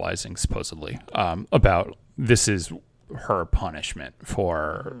moralizing, supposedly, about this is her punishment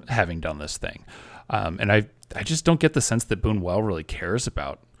for having done this thing. And I just don't get the sense that Bunel really cares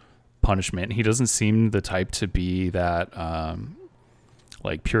about punishment. He doesn't seem the type to be that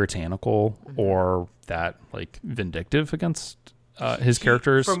like puritanical or that like vindictive against his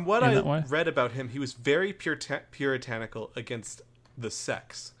characters. From what I read about him, he was very puritanical against the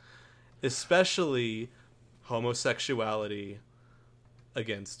sex, especially homosexuality,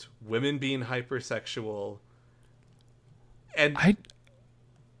 against women being hypersexual. And I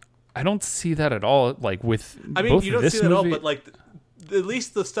don't see that at all. Like with you don't see that at all, but like, at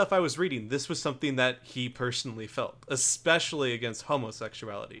least the stuff I was reading, this was something that he personally felt, especially against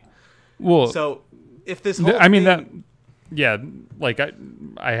homosexuality. Well, so if this whole like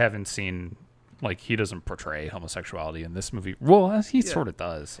I haven't seen, like, he doesn't portray homosexuality in this movie. Well, he sort of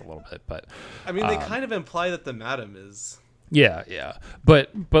does a little bit, but I mean, they kind of imply that the madam is. Yeah.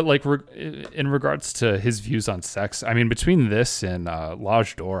 But like in regards to his views on sex, I mean, between this and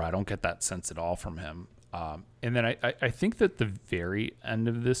L'Age d'Or, I don't get that sense at all from him. And then I think that the very end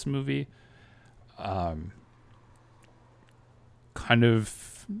of this movie kind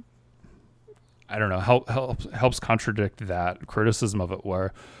of, I don't know, helps contradict that criticism of it,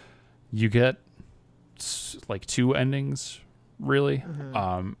 where you get like two endings, really.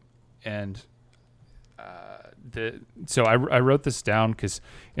 So I wrote this down because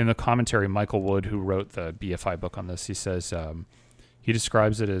in the commentary, Michael Wood, who wrote the BFI book on this, he says he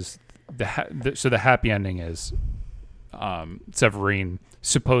describes it as the happy ending is Severine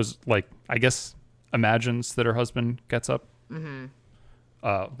I guess imagines that her husband gets up.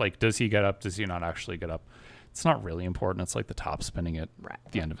 Like, does he get up? Does he not actually get up? It's not really important. It's like the top spinning at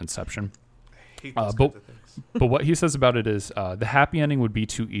the end of Inception. But what he says about it is the happy ending would be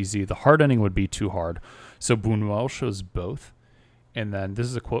too easy. The hard ending would be too hard. So Bunel shows both. And then this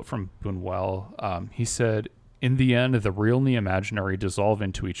is a quote from Bunel. He said, "In the end, the real and the imaginary dissolve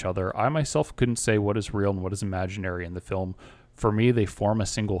into each other. I myself couldn't say what is real and what is imaginary in the film. For me, they form a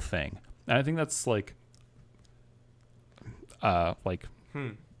single thing." And I think that's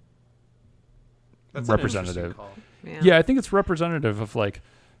that's representative. Yeah, I think it's representative of like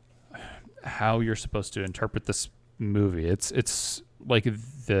how you're supposed to interpret this movie. It's like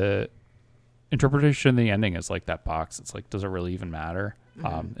the interpretation of the ending is like that box. It's like, does it really even matter?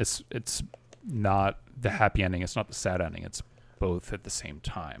 It's not the happy ending. It's not the sad ending. It's both at the same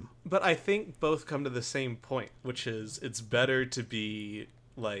time. But I think both come to the same point, which is it's better to be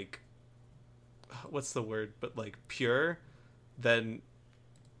like, what's the word? But like pure than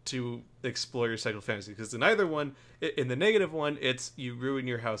to explore your sexual fantasy. Because in either one, in the negative one, it's you ruin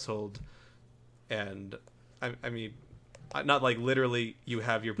your household. And I mean, not like literally you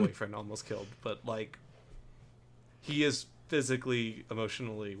have your boyfriend almost killed, but like he is physically,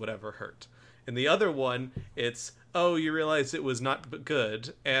 emotionally, whatever, hurt. In the other one, it's, oh, you realize it was not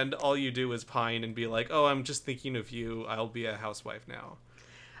good, and all you do is pine and be like, oh, I'm just thinking of you. I'll be a housewife now.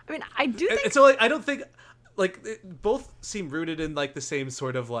 I mean, I do think... And so, like, I don't think... Like, both seem rooted in, like, the same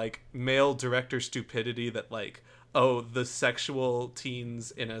sort of, like, male director stupidity that, like, oh, the sexual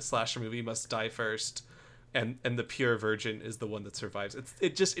teens in a slasher movie must die first, and the pure virgin is the one that survives.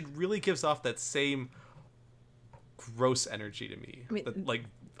 It really gives off that same gross energy to me. I mean, that, like,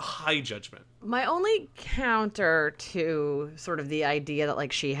 high judgment. My only counter to sort of the idea that,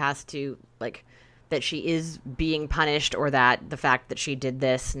 like, she has to, like, that she is being punished, or that the fact that she did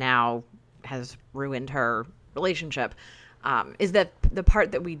this now has ruined her relationship, is that the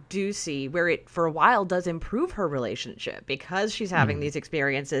part that we do see where it for a while does improve her relationship, because she's having these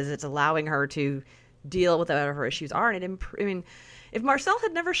experiences. It's allowing her to deal with whatever her issues are, and I mean, if Marcel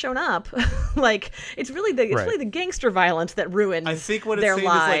had never shown up, like, it's really the gangster violence that ruins their lives. I think what it's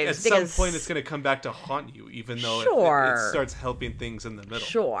saying is, like, at some point it's going to come back to haunt you, even though it starts helping things in the middle.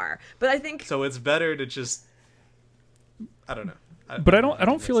 Sure, but I think so. It's better to just, I don't know. But I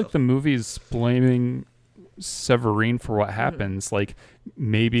don't feel like the movie's blaming Severine for what happens. Like,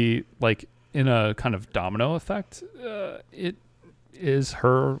 maybe like in a kind of domino effect, it is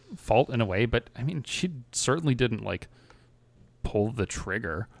her fault in a way. But I mean, she certainly didn't like pull the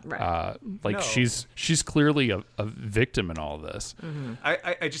trigger. Right. No. She's clearly a victim in all of this. Mm-hmm.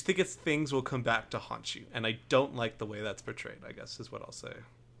 I just think it's things will come back to haunt you, and I don't like the way that's portrayed, I guess is what I'll say.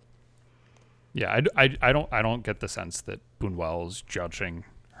 Yeah, I don't get the sense that Bunel's judging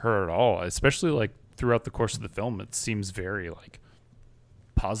her at all, especially like throughout the course of the film. It seems very like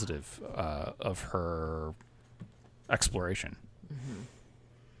positive of her exploration. Mm-hmm.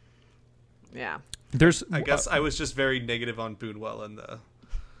 Yeah. I guess I was just very negative on Bunel and the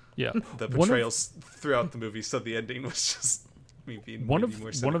portrayals throughout the movie, so the ending was just me being more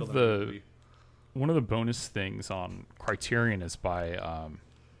cynical. One of the bonus things on Criterion is by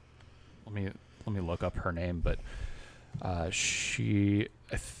let me look up her name, but her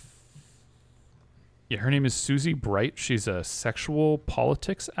name is Susie Bright. She's a sexual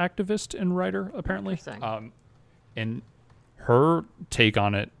politics activist and writer, apparently. And her take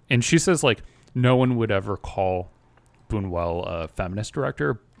on it, and she says like no one would ever call Bunel a feminist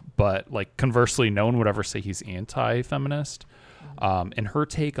director, but like conversely, no one would ever say he's anti-feminist. And her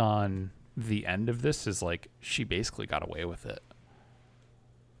take on the end of this is like she basically got away with it,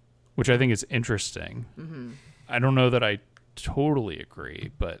 which I think is interesting. Mm-hmm. I don't know that I totally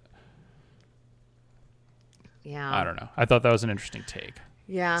agree, but yeah, I don't know. I thought that was an interesting take.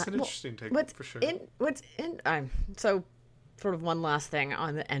 Yeah, it's an interesting take for sure. So sort of one last thing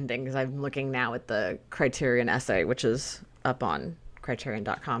on the ending, because I'm looking now at the Criterion essay, which is up on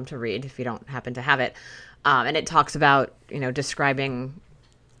criterion.com to read if you don't happen to have it. And it talks about, describing,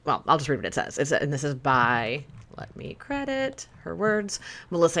 well, I'll just read what it says. And this is by let me credit her words,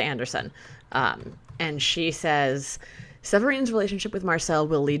 Melissa Anderson. And she says, Severine's relationship with Marcel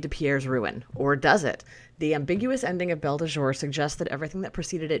will lead to Pierre's ruin. Or does it? The ambiguous ending of Belle de Jour suggests that everything that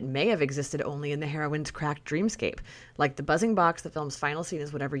preceded it may have existed only in the heroine's cracked dreamscape. Like the buzzing box, the film's final scene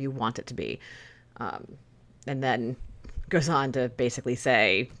is whatever you want it to be. And then goes on to basically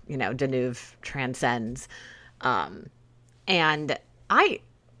say, Deneuve transcends. And I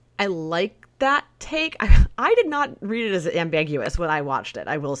like that take. I did not read it as ambiguous when I watched it,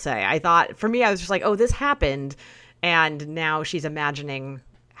 I will say. I thought, for me, I was just like, oh, this happened, and now she's imagining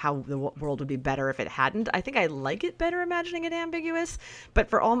how the world would be better if it hadn't. I think I like it better imagining it ambiguous, but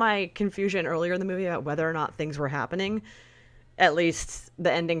for all my confusion earlier in the movie about whether or not things were happening, at least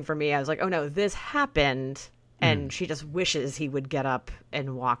the ending for me, I was like, oh no, this happened, and she just wishes he would get up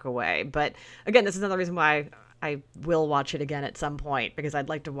and walk away. But again, this is another reason why I will watch it again at some point, because I'd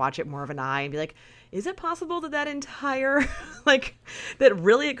like to watch it more of an eye and be like, is it possible that entire, that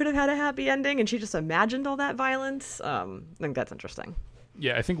really it could have had a happy ending and she just imagined all that violence? I think that's interesting.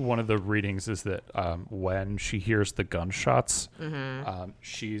 Yeah, I think one of the readings is that when she hears the gunshots,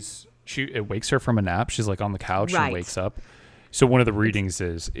 it wakes her from a nap. She's like on the couch and wakes up. So one of the readings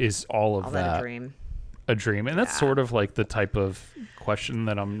is all of that a dream, and that's sort of like the type of question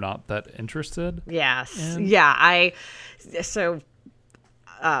that I'm not that interested. Yes, yeah.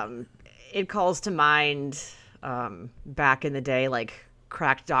 It calls to mind back in the day, like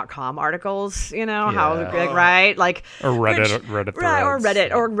cracked.com articles, right? Like or Reddit threads. Right,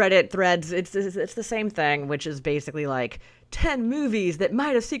 or Reddit threads. It's the same thing, which is basically like 10 movies that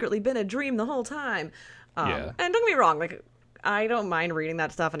might have secretly been a dream the whole time. And don't get me wrong, like I don't mind reading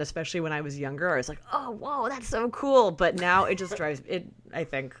that stuff, and especially when I was younger, I was like, oh, whoa, that's so cool. But now it just drives it. I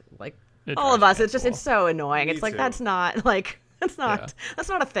think like all of us, it's so annoying. Me it's like too. That's not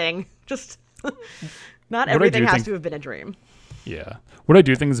a thing. Just not everything has to have been a dream. Yeah. What I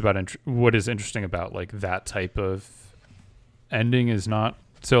do think is what is interesting about like that type of ending is not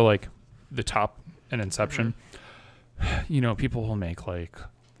so like the top in Inception. People will make like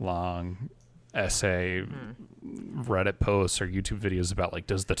long essay Reddit posts or YouTube videos about like,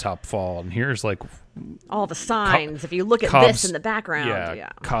 does the top fall? And here's like all the signs. If you look at this in the background,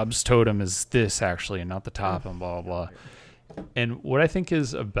 Cobb's totem is this actually, and not the top, and blah blah blah. And what I think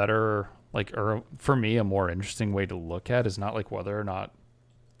is a better or for me a more interesting way to look at is not like whether or not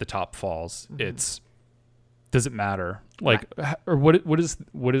the top falls. It's does it matter? Or what is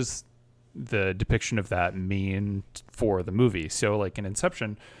the depiction of that mean for the movie? So like in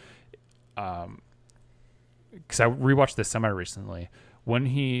Inception, because I rewatched this recently, when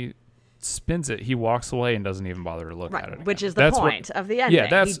he spins it, he walks away and doesn't even bother to look at it again. Which is the point of the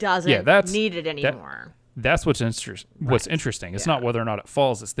ending. He doesn't need it anymore. That's what's interesting. It's not whether or not it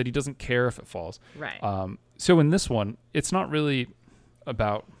falls. It's that he doesn't care if it falls. Right. So in this one, it's not really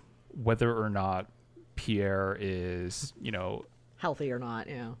about whether or not Pierre is, healthy or not.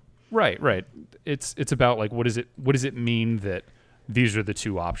 Yeah. Right. It's about like what does it mean that these are the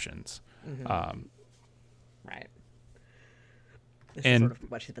two options. Right. This is sort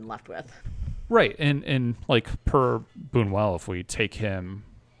of what she's been left with. Right. And like per Bunel, if we take him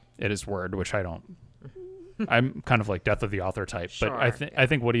at his word, which I don't, I'm kind of like death of the author type, but I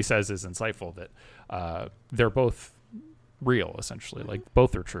think what he says is insightful, that they're both real, essentially. Like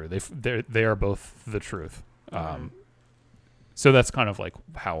both are true. They are both the truth. So that's kind of like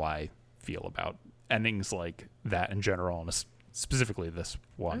how I feel about endings like that in general, and specifically this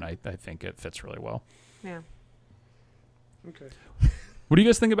one. I think it fits really well. Yeah. Okay. What do you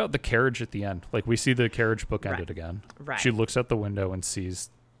guys think about the carriage at the end? Like we see the carriage bookended again. Right. She looks out the window and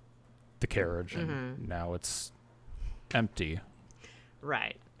sees the carriage, and now it's empty.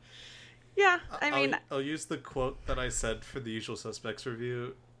 Right. Yeah, I mean, I'll use the quote that I said for the Usual Suspects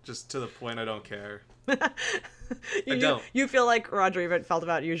review. Just to the point, I don't care. I don't. You feel like Roger Ebert felt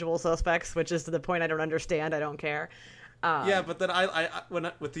about Usual Suspects, which is to the point I don't understand. I don't care. Yeah, but then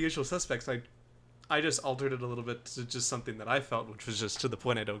with the Usual Suspects, I just altered it a little bit to just something that I felt, which was just to the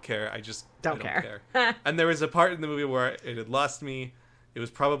point I don't care. I don't care. And there was a part in the movie where it had lost me. It was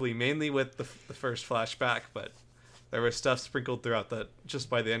probably mainly with the first flashback, but there was stuff sprinkled throughout that just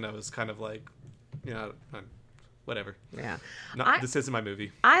by the end I was kind of like, whatever. Yeah. This isn't my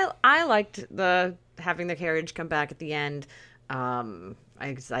movie. I liked having the carriage come back at the end. I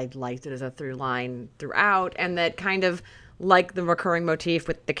liked it as a through line throughout, and that kind of like the recurring motif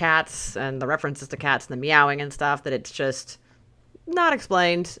with the cats and the references to cats and the meowing and stuff, that it's just not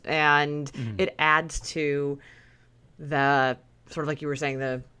explained, and it adds to the sort of, like you were saying,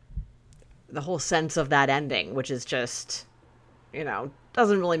 the whole sense of that ending, which is just,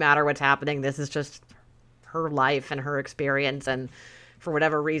 doesn't really matter what's happening. This is just her life and her experience, and for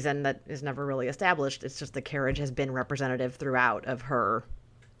whatever reason that is never really established, it's just the carriage has been representative throughout of her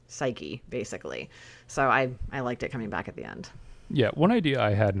psyche, basically. So I liked it coming back at the end. Yeah, one idea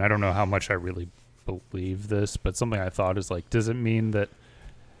I had, and I don't know how much I really believe this, but something I thought is like, does it mean that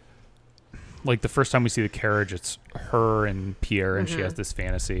like the first time we see the carriage, it's her and Pierre, and she has this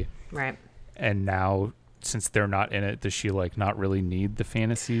fantasy, right? And now, since they're not in it, does she like not really need the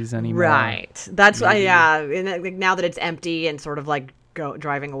fantasies anymore? Right. That's why. Yeah. And like, now that it's empty and sort of like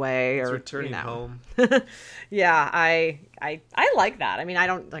driving away, or returning home. Yeah, I like that. I mean, I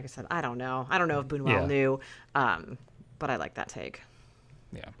don't, like I said, I don't know if Bunel knew, but I like that take.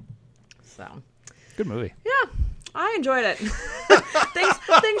 Yeah. So. Good movie. Yeah, I enjoyed it.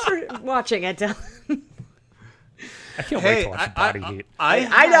 Thanks for watching it, Dylan. I can't wait to watch Body Heat.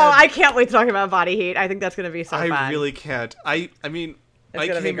 I know. I can't wait to talk about Body Heat. I think that's going to be so fun. I really can't. I mean, I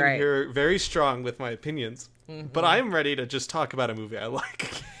came in here very strong with my opinions, but I'm ready to just talk about a movie I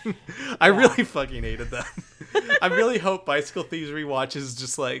like. I really fucking hated that. I really hope Bicycle Thieves rewatch is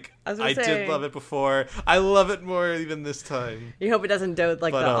just like, I did love it before. I love it more even this time. You hope it doesn't go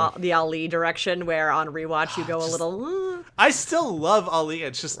like the Ali direction, where on rewatch you go a little. I still love Ali.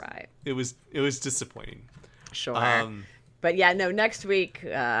 It's just it was disappointing. Sure. But yeah, no. Next week,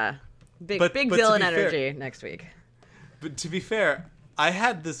 big villain energy. Next week. But to be fair, I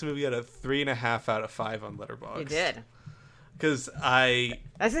had this movie at a 3.5 out of 5 on Letterboxd. You did. Because that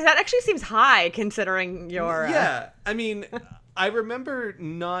actually seems high considering your. Yeah, I mean, I remember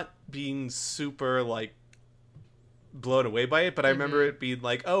not being super like blown away by it, but I remember it being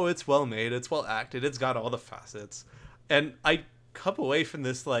like, oh, it's well made, it's well acted, it's got all the facets, and I come away from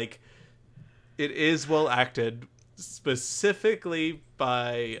this like, it is well acted, specifically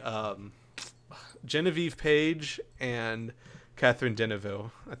by Genevieve Page and Catherine Deneuve.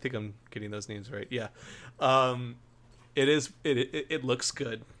 I think I'm getting those names right. Yeah. It looks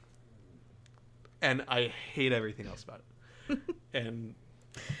good, and I hate everything else about it. And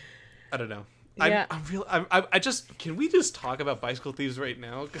I don't know. Yeah. I just, can we just talk about Bicycle Thieves right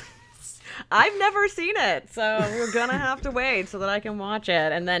now? I've never seen it, so we're gonna have to wait so that I can watch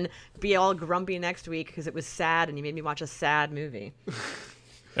it and then be all grumpy next week because it was sad and you made me watch a sad movie.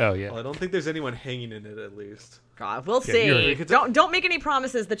 Oh yeah. Well, I don't think there's anyone hanging in it, at least. God, we'll see. Don't make any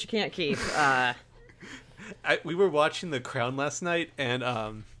promises that you can't keep. We were watching The Crown last night,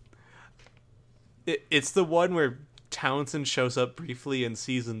 and it's the one where Townsend shows up briefly in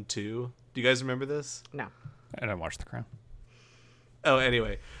season 2. Do you guys remember this? No. I didn't watch The Crown. Oh,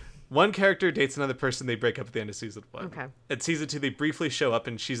 anyway. One character dates another person, they break up at the end of season 1. Okay. At season 2, they briefly show up,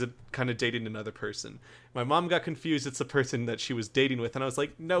 and she's kind of dating another person. My mom got confused. It's the person that she was dating with, and I was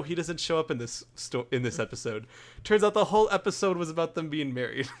like, no, he doesn't show up in this episode. Turns out the whole episode was about them being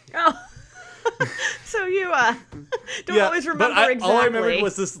married. Oh. So you don't always remember exactly. All I remembered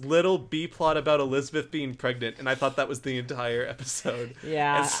was this little B-plot about Elizabeth being pregnant, and I thought that was the entire episode.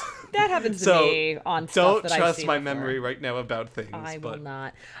 Yeah, that happens to me on stuff that I've seen. Don't trust my before. Memory right now about things. I will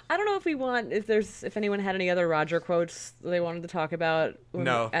not. I don't know if anyone had any other Roger quotes they wanted to talk about.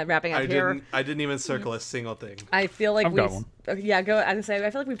 Wrapping up here. I didn't even circle a single thing. I feel like I've got one. Yeah, go. I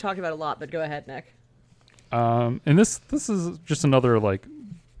feel like we've talked about it a lot, but go ahead, Nick. And this is just another like.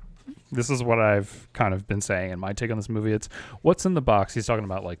 This is what I've kind of been saying, and my take on this movie. It's what's in the box. He's talking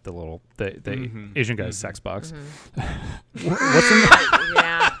about like the Asian guy's sex box. What's in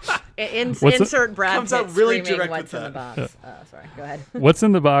the insert Brad comes Pitt out really screaming direct what's with in the box. Sorry, go ahead. What's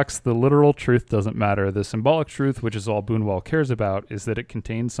in the box? The literal truth doesn't matter. The symbolic truth, which is all Bunel cares about, is that it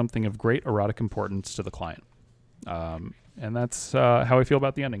contains something of great erotic importance to the client. And that's how I feel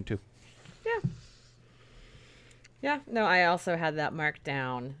about the ending too. Yeah. Yeah, no, I also had that marked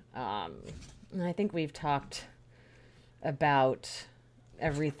down. And I think we've talked about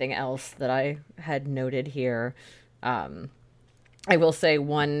everything else that I had noted here. I will say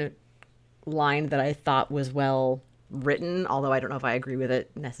one line that I thought was well written, although I don't know if I agree with it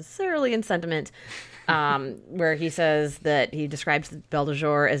necessarily in sentiment, where he says that he describes Belle de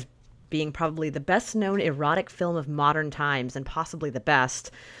Jour as being probably the best known erotic film of modern times and possibly the best.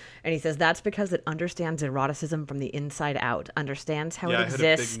 And he says that's because it understands eroticism from the inside out, understands how it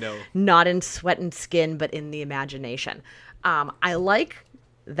exists, not in sweat and skin, but in the imagination. I like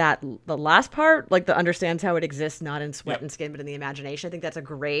that the last part, like the understands how it exists, not in sweat and skin, but in the imagination. I think that's a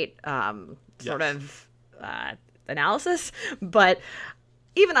great sort of analysis. But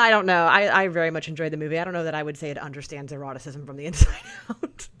even I don't know. I very much enjoyed the movie. I don't know that I would say it understands eroticism from the inside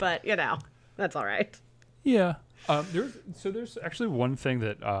out, but that's all right. Yeah. There's actually one thing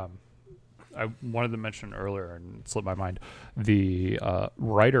that I wanted to mention earlier and it slipped my mind. The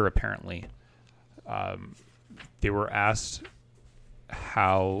writer apparently they were asked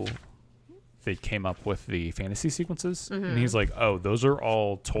how they came up with the fantasy sequences, and he's like, "Oh, those are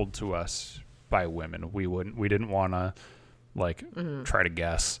all told to us by women. We didn't want to try to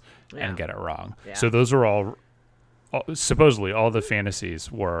guess and get it wrong. Yeah. So those are all supposedly all the fantasies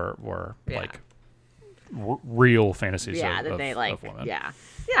were real fantasies of women. Yeah.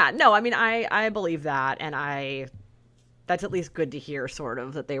 No, I mean, I believe that, and that's at least good to hear, sort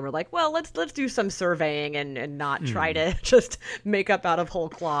of, that they were like, well, let's do some surveying and not try to just make up out of whole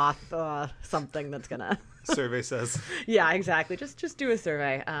cloth something that's gonna. Survey says. Yeah, exactly. Just do a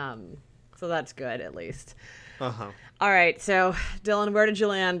survey. So that's good, at least. Uh-huh. All right, so Dylan, where did you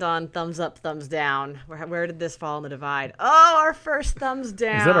land on thumbs up, thumbs down? Where did this fall in the divide? Oh, our first thumbs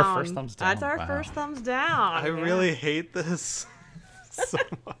down. Is that our first thumbs down? That's our first thumbs down. I really hate this so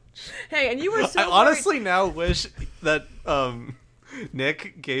much. Hey, and you were so I honestly now wish that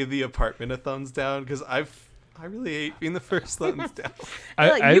Nick gave The Apartment a thumbs down, because I really hate being the first thumbs down.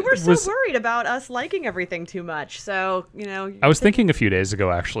 You were so worried about us liking everything too much, so I was thinking a few days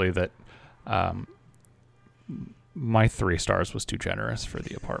ago actually that my 3 stars was too generous for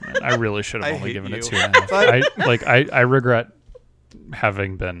The Apartment. I really should have only given it 2.5. I regret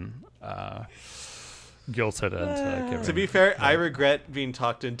having been guilted into giving. To be fair, I regret being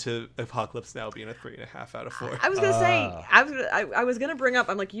talked into Apocalypse Now being a 3.5 out of 4. I was gonna say, I was gonna bring up.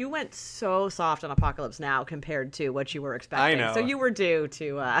 I'm like, you went so soft on Apocalypse Now compared to what you were expecting. I know. So you were due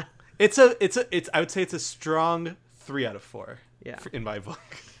to. I would say it's a strong 3 out of 4. Yeah. In my book.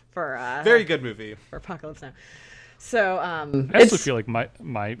 For very good movie. For Apocalypse Now. So I also feel like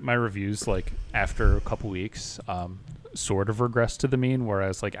my reviews, like after a couple weeks, sort of regress to the mean.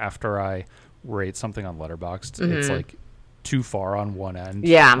 Whereas like after I rate something on Letterboxd, it's like too far on one end.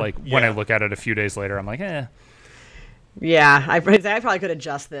 Yeah. When I look at it a few days later, I'm like, eh. Yeah, I probably could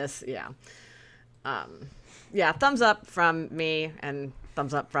adjust this. Yeah. Yeah. Thumbs up from me and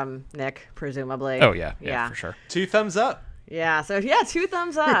thumbs up from Nick, presumably. Oh yeah, for sure. 2 thumbs up. Yeah. So 2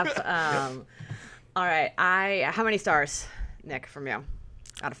 thumbs up. All right. How many stars, Nick, from you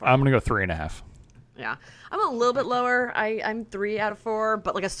out of 4? I'm gonna go 3.5. Yeah, I'm a little bit lower. I'm 3 out of 4,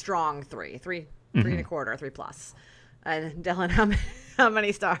 but like a strong 3 and a quarter, 3 plus. And Dylan, how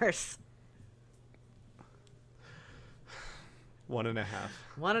many stars? 1.5.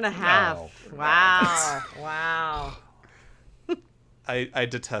 1.5. Oh, Wow. I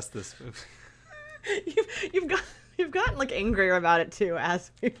detest this movie. You've gotten like angrier about it too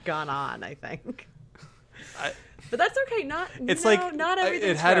as we've gone on, I think. But that's okay. Not everything.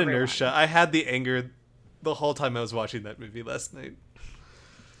 It had inertia. I had the anger the whole time I was watching that movie last night.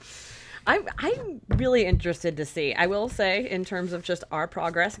 I'm really interested to see. I will say, in terms of just our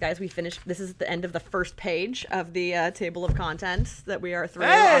progress, guys, we finished. This is the end of the first page of the table of contents that we are through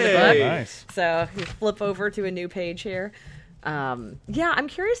on the book. Nice. So you flip over to a new page here. I'm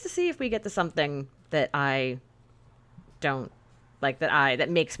curious to see if we get to something that I don't like, that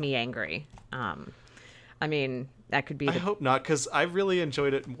makes me angry. I mean, that could be. I hope not, because I really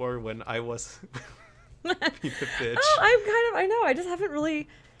enjoyed it more when I was being the bitch. Oh, I know. I just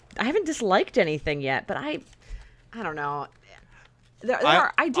I haven't disliked anything yet, but I don't know.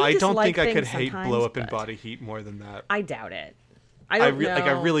 I don't think I could hate Blow Up in Body Heat more than that. I doubt it. I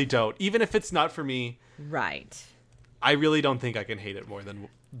really don't. Even if it's not for me. Right. I really don't think I can hate it more than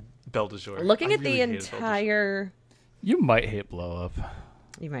Belle de Jour. Looking at the entire. You might hate Blow Up.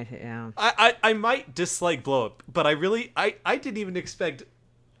 You might hate, yeah. I might dislike Blow Up, but I didn't even expect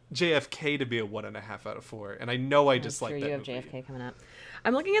JFK to be a 1.5 out of 4, and I know I dislike that movie. You have JFK coming up.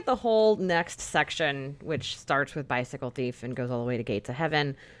 I'm looking at the whole next section, which starts with Bicycle Thief and goes all the way to Gates of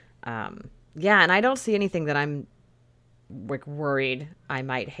Heaven. And I don't see anything that I'm worried I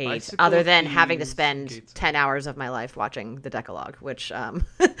might hate, Bicycle other than Thieves, having to spend 10 hours of my life watching the Decalogue, which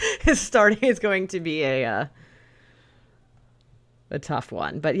is going to be a tough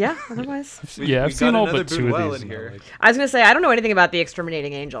one. But yeah, otherwise. I've seen all but 2 of these. Here. I was going to say, I don't know anything about The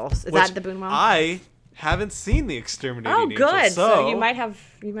Exterminating Angels. Is that the Bunel? I haven't seen The Exterminating Angels. Oh, good. So you might have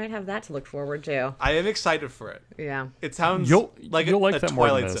that to look forward to. I am excited for it. Yeah. It sounds like a that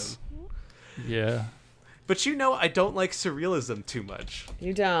Twilight Zone. Yeah. But I don't like surrealism too much.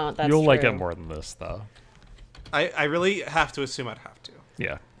 You don't. That's You'll true. like it more than this, though. I really have to assume I'd have to.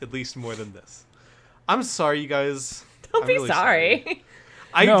 Yeah. At least more than this. I'm sorry, you guys. Don't be really sorry.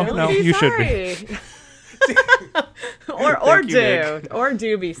 No, you should be. or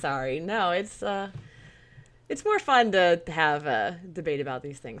do be sorry. No, it's more fun to have a debate about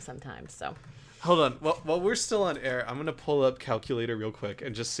these things sometimes. So hold on. While we're still on air, I'm gonna pull up calculator real quick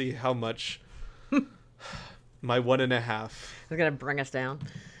and just see how much my 1.5 is gonna bring us down.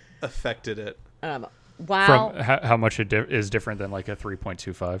 Affected it. While From how much it is different than like a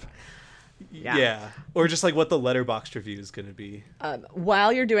 3.25. Yeah. Or just like what the Letterboxd review is going to be.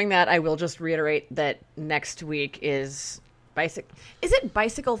 while you're doing that, I will just reiterate that next week is Is it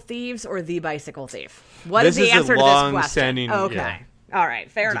Bicycle Thieves or The Bicycle Thief? What is the answer to this question? Okay. Yeah. All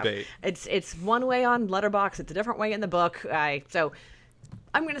right, fair Debate. enough. It's one way on Letterboxd. It's a different way in the book. So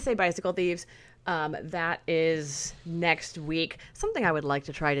I'm going to say Bicycle Thieves. That is next week. Something I would like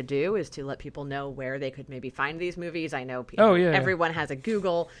to try to do is to let people know where they could maybe find these movies. I know everyone has a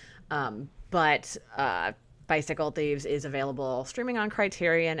Google, but Bicycle Thieves is available streaming on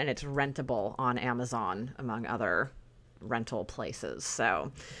Criterion, and it's rentable on Amazon, among other rental places.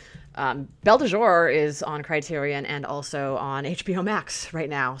 So Belle de Jour is on Criterion and also on HBO Max right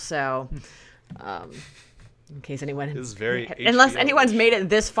now. So in case anyone, unless anyone's made it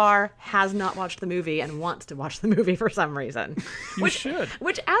this far, has not watched the movie and wants to watch the movie for some reason, should.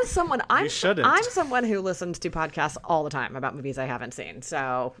 Which, as someone, I'm shouldn't. someone who listens to podcasts all the time about movies I haven't seen.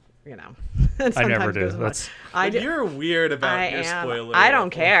 So I never do. You're weird about your spoilers. I don't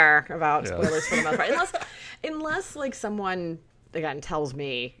care about spoilers for the most part, unless like someone again tells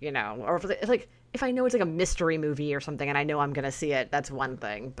me, or if I know it's like a mystery movie or something and I know I'm gonna see it, that's one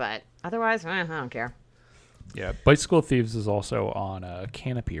thing. But otherwise, I don't care. Yeah, Bicycle Thieves is also on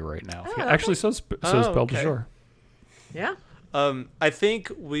Canopy right now. Actually, so is Belle de Jour. Yeah. I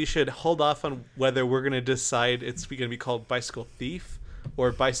think we should hold off on whether we're going to decide it's going to be called Bicycle Thief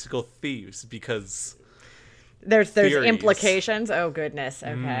or Bicycle Thieves, because there's implications. Oh goodness.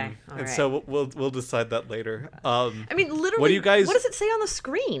 Okay. All right. So we'll decide that later. I mean, literally, what does it say on the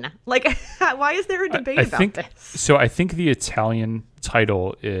screen? Like, why is there a debate about this? So I think the Italian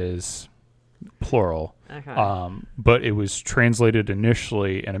title is plural. Okay. But it was translated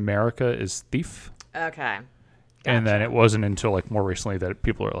initially in America as thief. Okay. Gotcha. And then it wasn't until like more recently that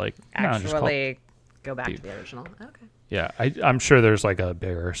people are like, actually go back to the original. Okay. Yeah, I'm sure there's like a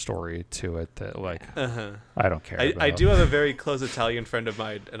bigger story to it that like I don't care. I do have a very close Italian friend of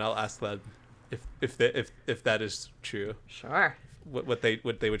mine, and I'll ask them if that is true. Sure. What they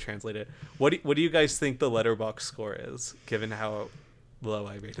would translate it. What do you guys think the Letterboxd score is, given how low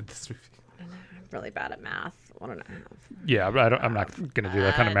I rated this movie? I'm really bad at math. 1.5. Yeah, but I'm not going to do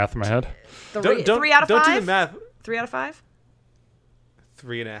that kind of math in my head. 3 out of 5? Don't do the math. 3 out of 5?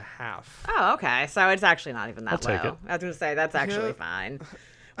 3.5. Oh, okay. So it's actually not even that I'll low. take it. I was going to say that's actually fine.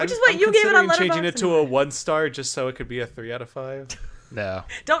 Which is I'm what you gave it on Letterboxd. Changing it to a 1-star just so it could be a 3 out of 5. No.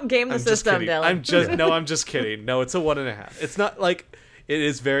 Don't game the system, Dylan. I'm just kidding. No, it's a 1.5. It's not like it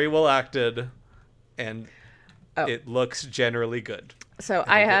is very well acted, and it looks generally good. So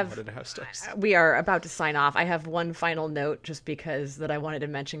we are about to sign off. I have one final note just because that I wanted to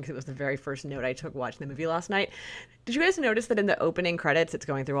mention because it was the very first note I took watching the movie last night. Did you guys notice that in the opening credits, it's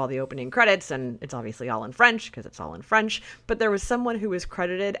going through all the opening credits and it's obviously all in French because it's all in French, but there was someone who was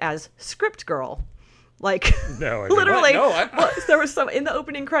credited as script girl. Like, no, literally, there was some in the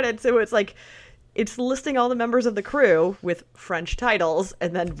opening credits. So it's like, it's listing all the members of the crew with French titles,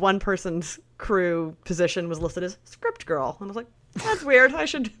 and then one person's crew position was listed as script girl. And I was like, that's weird. I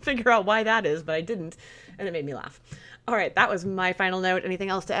should figure out why that is, but I didn't, and it made me laugh. All right, that was my final note. Anything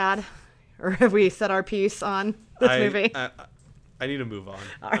else to add? Or have we said our piece on this movie? I need to move on.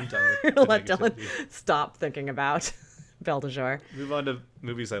 I'm done with the let Dylan stop thinking about Belle de Jour. Move on to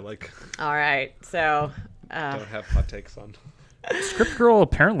movies I like. All right, so... don't have hot takes on. Script girl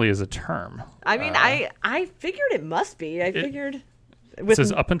apparently is a term. I mean, I figured it must be. It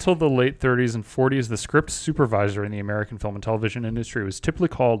says up until the late 30s and 40s, the script supervisor in the American film and television industry was typically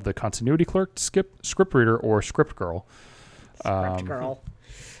called the continuity clerk, script reader, or script girl. Script girl.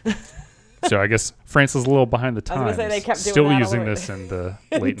 So I guess France is a little behind the times. I was going to say they kept doing still that using this in the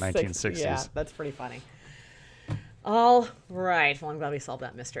late 1960s. Yeah, that's pretty funny. All right. Well, I'm glad we solved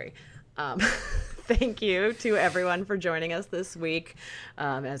that mystery. Thank you to everyone for joining us this week.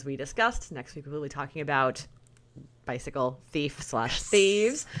 As we discussed, next week we'll be talking about Bicycle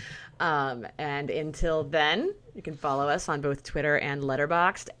Thief/Thieves. And until then, you can follow us on both Twitter and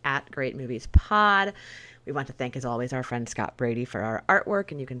Letterboxd at Great Movies Pod. We want to thank, as always, our friend Scott Brady for our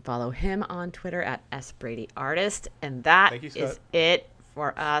artwork, and you can follow him on Twitter at SBradyArtist. And that is it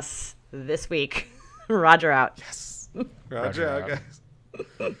for us this week. Roger out. Yes. Roger out,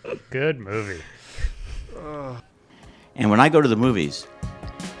 guys. Good movie. And when I go to the movies,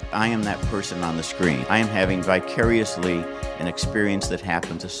 I am that person on the screen. I am having vicariously an experience that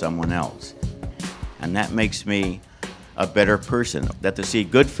happened to someone else. And that makes me a better person. That to see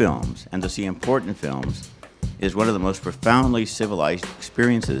good films and to see important films is one of the most profoundly civilized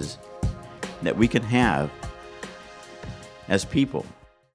experiences that we can have as people.